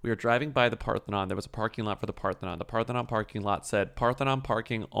it. We were driving by the Parthenon. There was a parking lot for the Parthenon. The Parthenon parking lot said Parthenon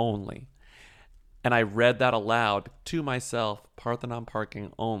parking only. And I read that aloud to myself, Parthenon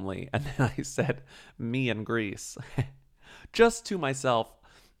parking only. And then I said, me and Grease. Just to myself,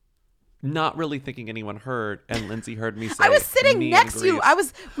 not really thinking anyone heard. And Lindsay heard me say, I was sitting me next and to you.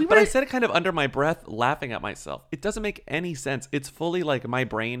 Grease. But I said it kind of under my breath, laughing at myself. It doesn't make any sense. It's fully like my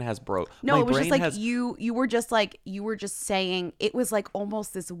brain has broke. No, my it was brain just like you were just saying, it was like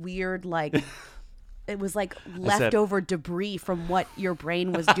almost this weird like it was like leftover debris from what your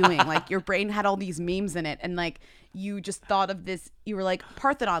brain was doing. Like your brain had all these memes in it, and like you just thought of this. You were like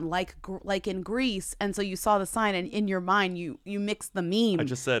Parthenon, like in Greece, and so you saw the sign, and in your mind you mixed the meme. I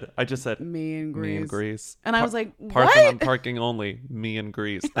just said me and Greece. Me and Greece. And I was like, what? Parthenon parking only, me and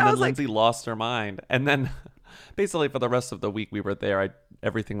Greece. And then like, Lindsay lost her mind. And then basically for the rest of the week we were there,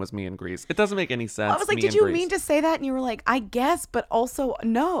 everything was me and Greece. It doesn't make any sense. I was like, did you mean to say that? And you were like, I guess, but also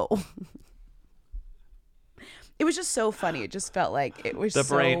no. It was just so funny. It just felt like it was the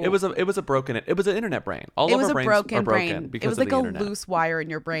brain. It was an internet brain. All of our brains are broken because it was of like the a internet. loose wire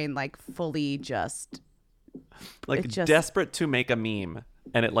in your brain, like fully just desperate to make a meme,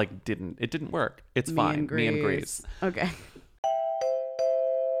 and it like didn't. It didn't work. It's fine. Me and Grease. Okay.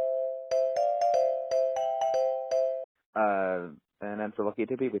 And I'm so lucky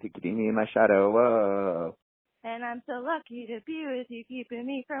to be with you, keeping me in my shadow. Whoa. And I'm so lucky to be with you, keeping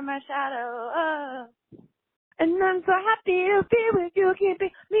me from my shadow. Oh. And I'm so happy to be with you, keeping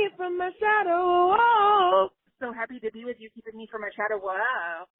me from my shadow. Oh. So happy to be with you, keeping me from my shadow.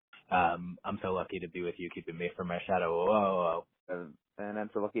 Wow. I'm so lucky to be with you, keeping me from my shadow. Whoa. And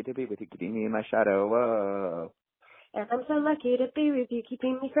I'm so lucky to be with you, keeping me in my shadow. Whoa. And I'm so lucky to be with you,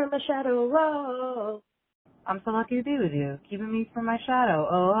 keeping me from my shadow. Whoa. I'm so lucky to be with you, keeping me from my shadow.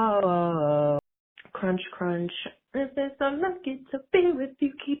 Oh, oh, oh, oh. Crunch, crunch. I'm so lucky to be with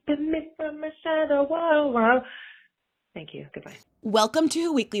you, keeping me from my shadow. Whoa, whoa. Thank you. Goodbye. Welcome to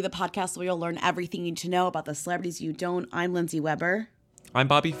Who Weekly, the podcast where you'll learn everything you need to know about the celebrities you don't. I'm Lindsay Weber. I'm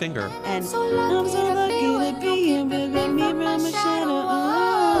Bobby Finger. And I'm so lucky to be with me from my shadow.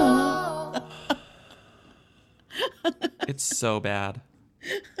 Oh. It's so bad.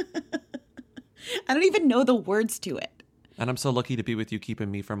 I don't even know the words to it. And I'm so lucky to be with you, keeping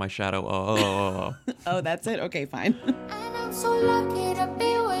me from my shadow. Oh. Oh, that's it? Okay, fine. And I'm so lucky to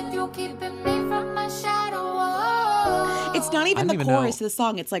be with you, keeping me from my shadow. It's not even I the don't even chorus know. of the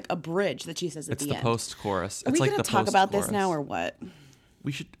song. It's like a bridge that she says at It's the the end. post-chorus. Are It's we like going the to talk about this post-chorus. now or what?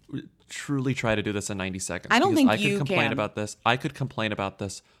 We should truly try to do this in 90 seconds. I don't because think I could you complain can. about this. I could complain about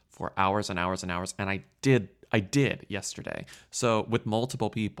this for hours and hours and hours, and I did yesterday. So with multiple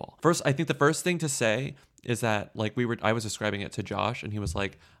people. First, I think the first thing to say is that like I was describing it to Josh, and he was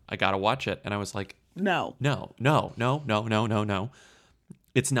like, "I gotta watch it," and I was like, No.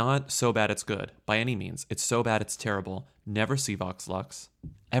 It's not so bad it's good by any means. It's so bad it's terrible. Never see Vox Lux.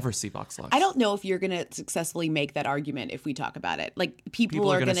 Ever see Vox Lux. I don't know if you're going to successfully make that argument if we talk about it. Like,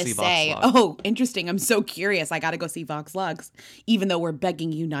 people are going to see say, Vox Lux. oh, interesting, I'm so curious, I got to go see Vox Lux, even though we're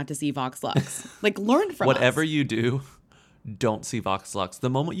begging you not to see Vox Lux. Like, learn from Whatever us. you do, don't see Vox Lux. The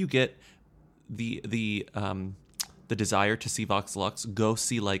moment you get the desire to see Vox Lux, go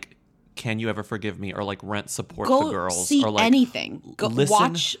see, like, Can You Ever Forgive Me, or like Rent Support Go the Girls, see or like anything. Go listen,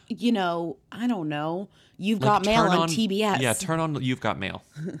 watch, I don't know, You've like, Got Mail turn on TBS. Yeah, turn on You've Got Mail.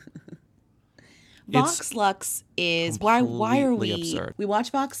 Vox Lux is why are completely we absurd. we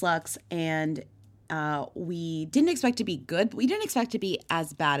watched Vox Lux and we didn't expect to be good, but we didn't expect to be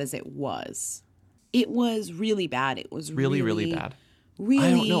as bad as it was. It was really bad. It was really bad. Really I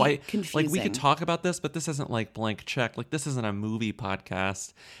don't know. confusing. Like, we could talk about this, but this isn't like Blank Check. Like, this isn't a movie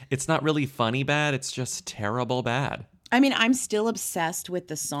podcast. It's not really funny bad. It's just terrible bad. I mean, I'm still obsessed with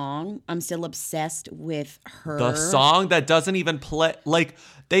the song. I'm still obsessed with her. The song that doesn't even play, like,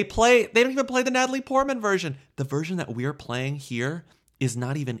 they don't even play the Natalie Portman version. The version that we're playing here is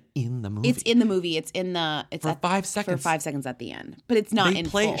not even in the movie. It's in the movie. It's for 5 seconds. For 5 seconds at the end. But it's not in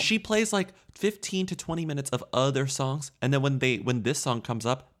full. She plays like 15 to 20 minutes of other songs, and then when this song comes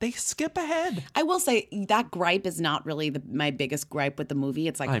up, they skip ahead. I will say that gripe is not really my biggest gripe with the movie.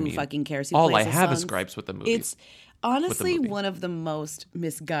 It's like, who fucking cares who all plays I the have songs? is gripes with the movie. It's honestly one of the most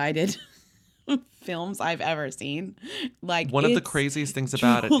misguided films I've ever seen. Like, one of the craziest things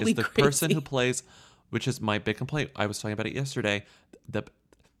about it is the crazy. person who plays, which is my big complaint. I was talking about it yesterday.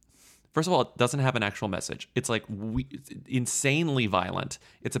 First of all, it doesn't have an actual message. It's like insanely violent.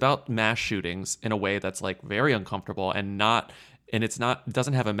 It's about mass shootings in a way that's like very uncomfortable it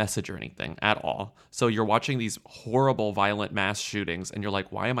doesn't have a message or anything at all. So you're watching these horrible, violent mass shootings, and you're like,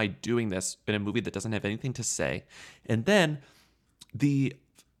 why am I doing this in a movie that doesn't have anything to say? And then the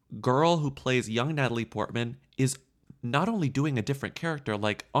girl who plays young Natalie Portman is not only doing a different character,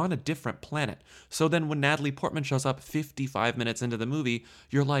 like on a different planet. So then when Natalie Portman shows up 55 minutes into the movie,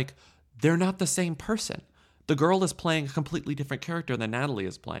 you're like, they're not the same person. The girl is playing a completely different character than Natalie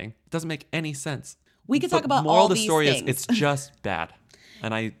is playing. It doesn't make any sense. We could talk about moral all of the these story things. is it's just bad.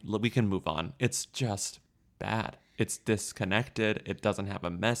 And we can move on. It's just bad. It's disconnected. It doesn't have a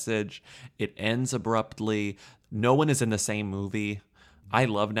message. It ends abruptly. No one is in the same movie. I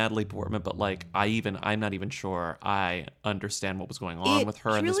love Natalie Portman, but like I'm not even sure I understand what was going on with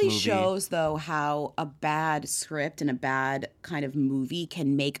her in this movie. It really shows, though, how a bad script and a bad kind of movie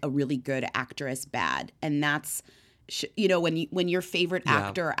can make a really good actress bad, and that's when your favorite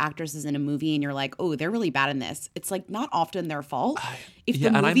actor or actress is in a movie and you're like, oh, they're really bad in this. It's like not often their fault. If the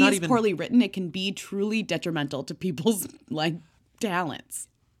movie is poorly written, it can be truly detrimental to people's like talents.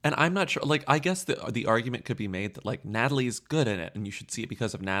 And I'm not sure, like, I guess the argument could be made that, like, Natalie's good in it and you should see it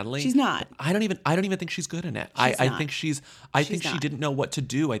because of Natalie. She's not. I don't even think she's good in it. I think she didn't know what to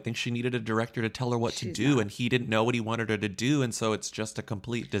do. I think she needed a director to tell her what to do, and he didn't know what he wanted her to do, and so it's just a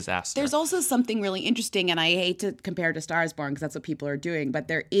complete disaster. There's also something really interesting, and I hate to compare to Star is Born because that's what people are doing, but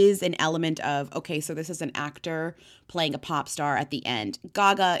there is an element of, okay, so this is an actor playing a pop star at the end.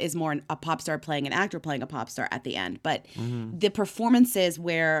 Gaga is more a pop star playing an actor playing a pop star at the end, but the performances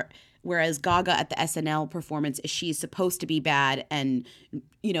whereas Gaga at the SNL performance, she's supposed to be bad and,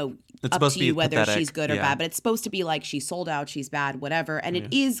 it's up to you whether pathetic. She's good or bad. But it's supposed to be like she's sold out, she's bad, whatever. And it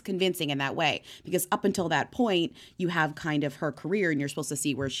is convincing in that way because up until that point, you have kind of her career and you're supposed to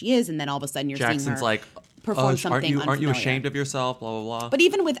see where she is. And then all of a sudden you're Jackson's seeing her like, perform something aren't you unfamiliar. ashamed of yourself, blah, blah, blah. But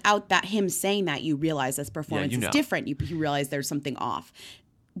even without him saying that, you realize this performance is different. You realize there's something off.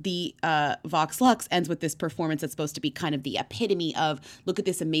 The Vox Lux ends with this performance that's supposed to be kind of the epitome of, look at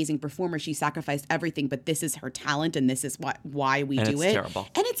this amazing performer. She sacrificed everything, but this is her talent and this is why we do it. Terrible.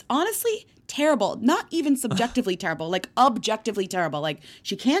 And it's honestly terrible. Not even subjectively terrible, like objectively terrible. Like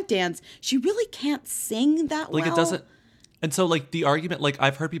she can't dance. She really can't sing that well. Like it doesn't. And so, like, the argument, like,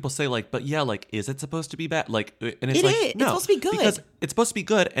 I've heard people say, like, but yeah, like, is it supposed to be bad? Like, and it's It like, is. no. It's supposed to be good. Because it's supposed to be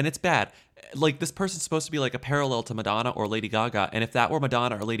good and it's bad. Like, this person's supposed to be, like, a parallel to Madonna or Lady Gaga. And if that were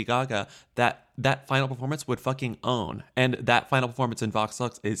Madonna or Lady Gaga, that final performance would fucking own. And that final performance in Vox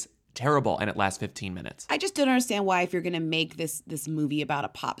Lux is terrible, and it lasts 15 minutes. I just don't understand why, if you're going to make this movie about a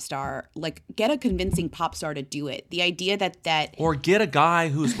pop star, like, get a convincing pop star to do it. The idea that or get a guy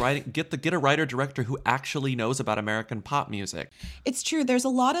who's writing, get a writer director who actually knows about American pop music. It's true. There's a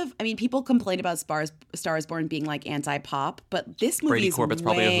lot of, I mean, people complain about Star is Born being like anti-pop, but this movie Brady is Corbett's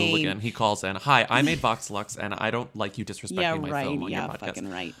probably a hooligan. He calls in, "Hi, I made Vox Lux, and I don't like you disrespecting my film on your podcast." Fucking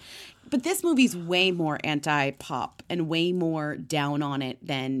right. But this movie's way more anti-pop and way more down on it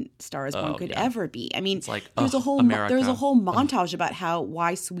than Star is Born could ever be. I mean, it's like, there's a whole montage about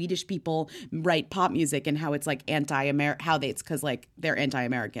why Swedish people write pop music and how it's like anti-American, how it's because like they're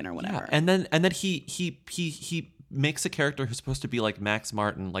anti-American or whatever. Yeah. And then he makes a character who's supposed to be like Max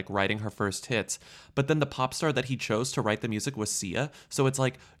Martin, like writing her first hits, but then the pop star that he chose to write the music was Sia. So it's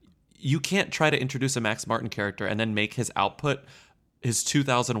like, you can't try to introduce a Max Martin character and then make his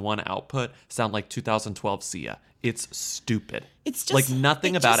 2001 output sound like 2012 Sia. It's stupid. It's just like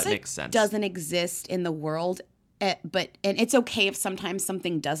nothing about it makes sense. Doesn't exist in the world. And it's okay if sometimes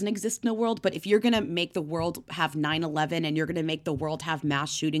something doesn't exist in the world, but if you're going to make the world have 9/11 and you're going to make the world have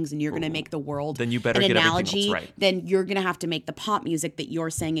mass shootings and you're going to make the world then you better an get analogy, everything else right. Then you're going to have to make the pop music that you're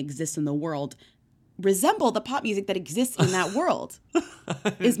saying exists in the world resemble the pop music that exists in that world,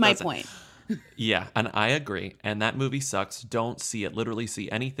 is my point. Yeah, and I agree. And that movie sucks. Don't see it. Literally see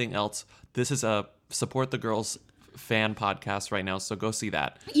anything else. This is a Support the Girls fan podcast right now, so go see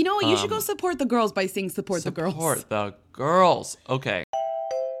that. You know what? You should go support the girls by saying support the girls. Support the girls. Okay.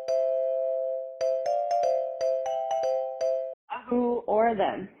 Who or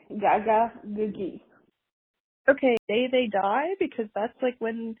them? Gaga, Googie. Okay, they die because that's like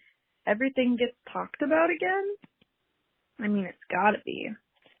when everything gets talked about again. I mean, it's gotta be.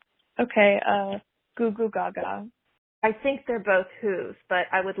 Okay, Goo Goo Gaga. I think they're both who's, but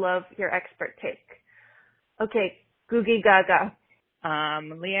I would love your expert take. Okay, Googie Gaga.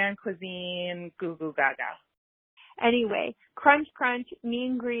 Leanne Cuisine, Goo Goo Gaga. Anyway, Crunch Crunch,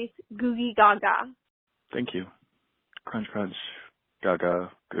 Mean Grease, Googie Gaga. Thank you. Crunch Crunch, Gaga,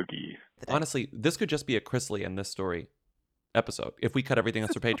 Googie. Honestly, this could just be a Chris Lee in this story episode. If we cut everything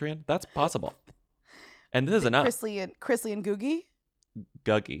else for Patreon, that's possible. And this is enough. Chris Lee and Googie?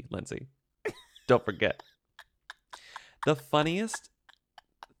 Guggy, Lindsay. Don't forget. The funniest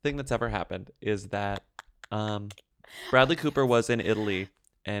thing that's ever happened is that Bradley Cooper was in Italy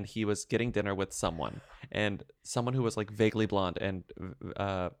and he was getting dinner with someone who was like vaguely blonde and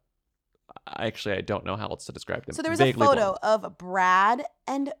actually I don't know how else to describe them. So there was vaguely a photo blonde. of Brad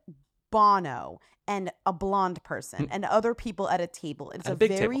and Bono and a blonde person and other people at a table. It's a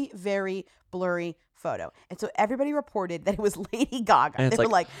very, very blurry photo. And so everybody reported that it was Lady Gaga. And they were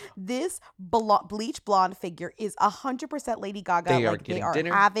like, this bleach blonde figure is 100% Lady Gaga. They are like getting they are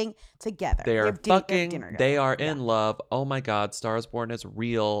dinner. having together. They are fucking. Dinner They are in love. Oh my God, Star is Born is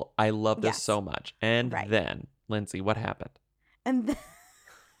real. I love this so much. And then, Lindsay, what happened? And then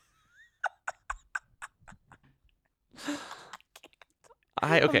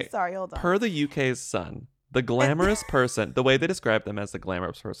I'm sorry, hold on. Per the UK's Sun, the glamorous person, the way they describe them as the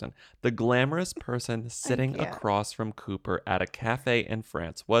glamorous person sitting across from Cooper at a cafe in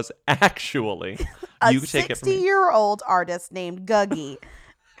France was actually a you take it from me. 60-year-old artist named Guggy.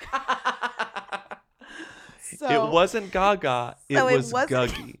 It wasn't Gaga. It was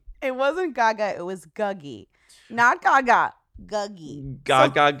Guggy. It wasn't Gaga. It was Guggy. Not Gaga. Guggy.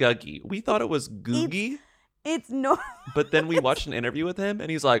 Gaga Guggy. We thought it was Googie. It's no. But then we watched an interview with him and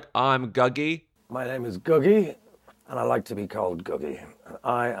he's like, I'm Guggy. My name is Guggy, and I like to be called Guggy. And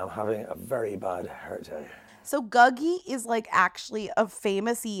I am having a very bad hair day. So Guggy is like actually a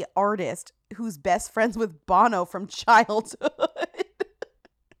famous-y artist who's best friends with Bono from childhood.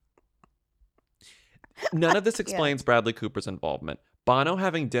 None of this explains Bradley Cooper's involvement. Bono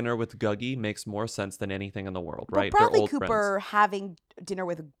having dinner with Guggy makes more sense than anything in the world, right? But Bradley They're old Cooper friends. having dinner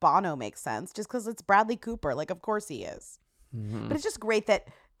with Bono makes sense just because it's Bradley Cooper. Like, of course he is. Mm-hmm. But it's just great that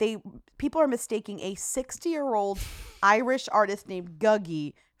people are mistaking a 60-year-old Irish artist named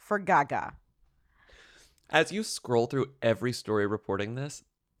Guggy for Gaga. As you scroll through every story reporting this,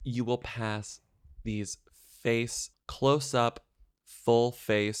 you will pass these close-up,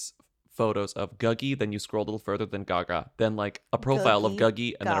 full-face photos of Guggy. Then you scroll a little further than Gaga. Then like a profile of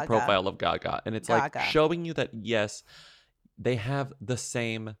Guggy and then a profile of Gaga. And it's like showing you that, yes, they have the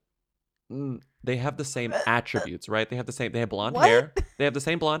same They have the same attributes, right? They have blonde What? hair. They have the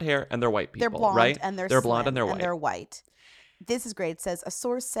same blonde hair, and they're white people, They're blonde right? and they're blonde slim and they're white. And they're white. This is great. It says, a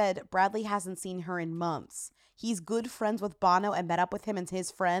source said Bradley hasn't seen her in months. He's good friends with Bono and met up with him and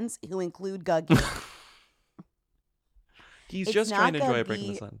his friends, who include Guggy. He's It's just not trying to enjoy a Guggy, break in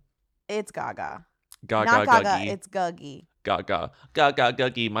the sun. It's Gaga. Gaga, Not Gaga, Guggy. it's Guggy. Gaga, Gaga,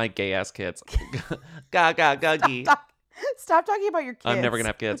 Guggy, my gay ass kids. Gaga, Guggy. Stop talking about your kids. I'm never gonna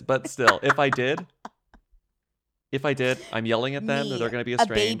have kids, but still, if I did, I'm yelling at them, Me, or they're gonna be a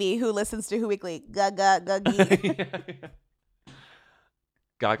estranged. baby who listens to Who Weekly. Gaga, Guggy.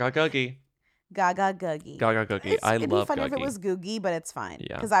 Gaga, Guggy. Gaga, Guggy. Gaga, Guggy. I It'd love be funny Guggy. if it was Googie, but it's fine.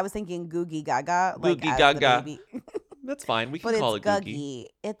 Yeah. Because I was thinking Googie Gaga, like Googie as Gaga. the baby. That's fine. We can But call it's it Googie. Guggy.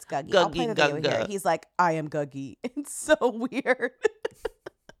 It's Guggy. I'll play the Guggy video here. Gaga. He's like, I am Guggy. It's so weird.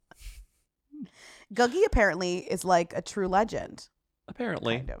 Guggy apparently is like a true legend.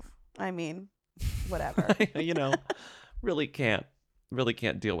 Apparently. Kind of. I mean, whatever. Really can't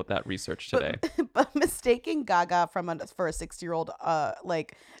deal with that research today. But mistaking Gaga for a 60-year-old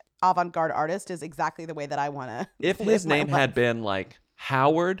like avant-garde artist is exactly the way that I want to. If his name had been like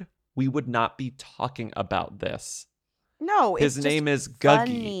Howard, we would not be talking about this. No, his it's name just is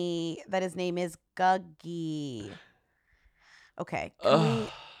Guggy. funny that his name is Guggy. Okay, can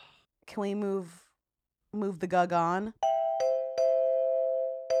we move the Gug on?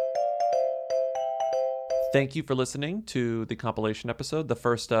 Thank you for listening to the compilation episode, the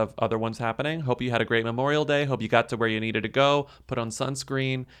first of other ones happening. Hope you had a great Memorial Day. Hope you got to where you needed to go. Put on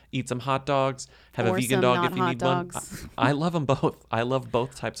sunscreen, eat some hot dogs, have Or a vegan some dog not if you hot need dogs. one. I love them both. I love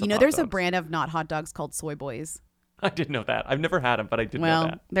both types of You know, hot there's a dogs. brand of not hot dogs called Soy Boys. I didn't know that. I've never had them, but I did know Well,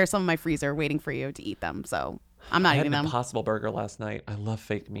 that. there's some in my freezer waiting for you to eat them, so I'm not I had eating an them. Impossible Burger last night. I love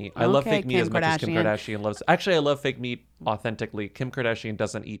fake meat. I love Okay, fake meat Kim as much as Kim Kardashian. Kardashian loves. Actually, I love fake meat authentically. Kim Kardashian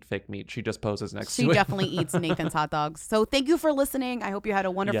doesn't eat fake meat. She just poses next She to it. definitely eats Nathan's hot dogs. So thank you for listening. I hope you had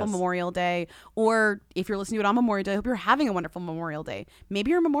a wonderful Yes. Memorial Day. Or if you're listening to it on Memorial Day, I hope you're having a wonderful Memorial Day.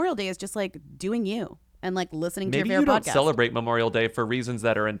 Maybe your Memorial Day is just like doing you and like listening Maybe to your you favorite don't podcast. celebrate Memorial Day for reasons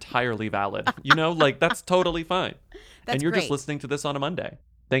that are entirely valid. You know, like that's totally fine. That's and you're just great. listening to this on a Monday.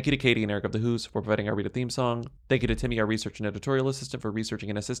 Thank you to Katie and Eric of The Who's for providing our Read a theme song. Thank you to Timmy, our research and editorial assistant, for researching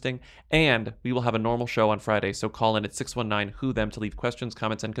and assisting. And we will have a normal show on Friday, so call in at 619-WHO-THEM to leave questions,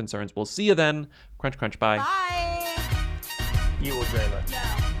 comments, and concerns. We'll see you then. Crunch, crunch, bye. You will dream it.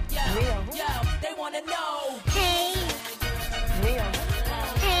 They wanna know. Hey.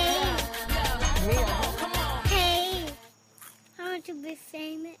 Hey. I want to be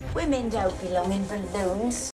famous. Women don't belong in balloons.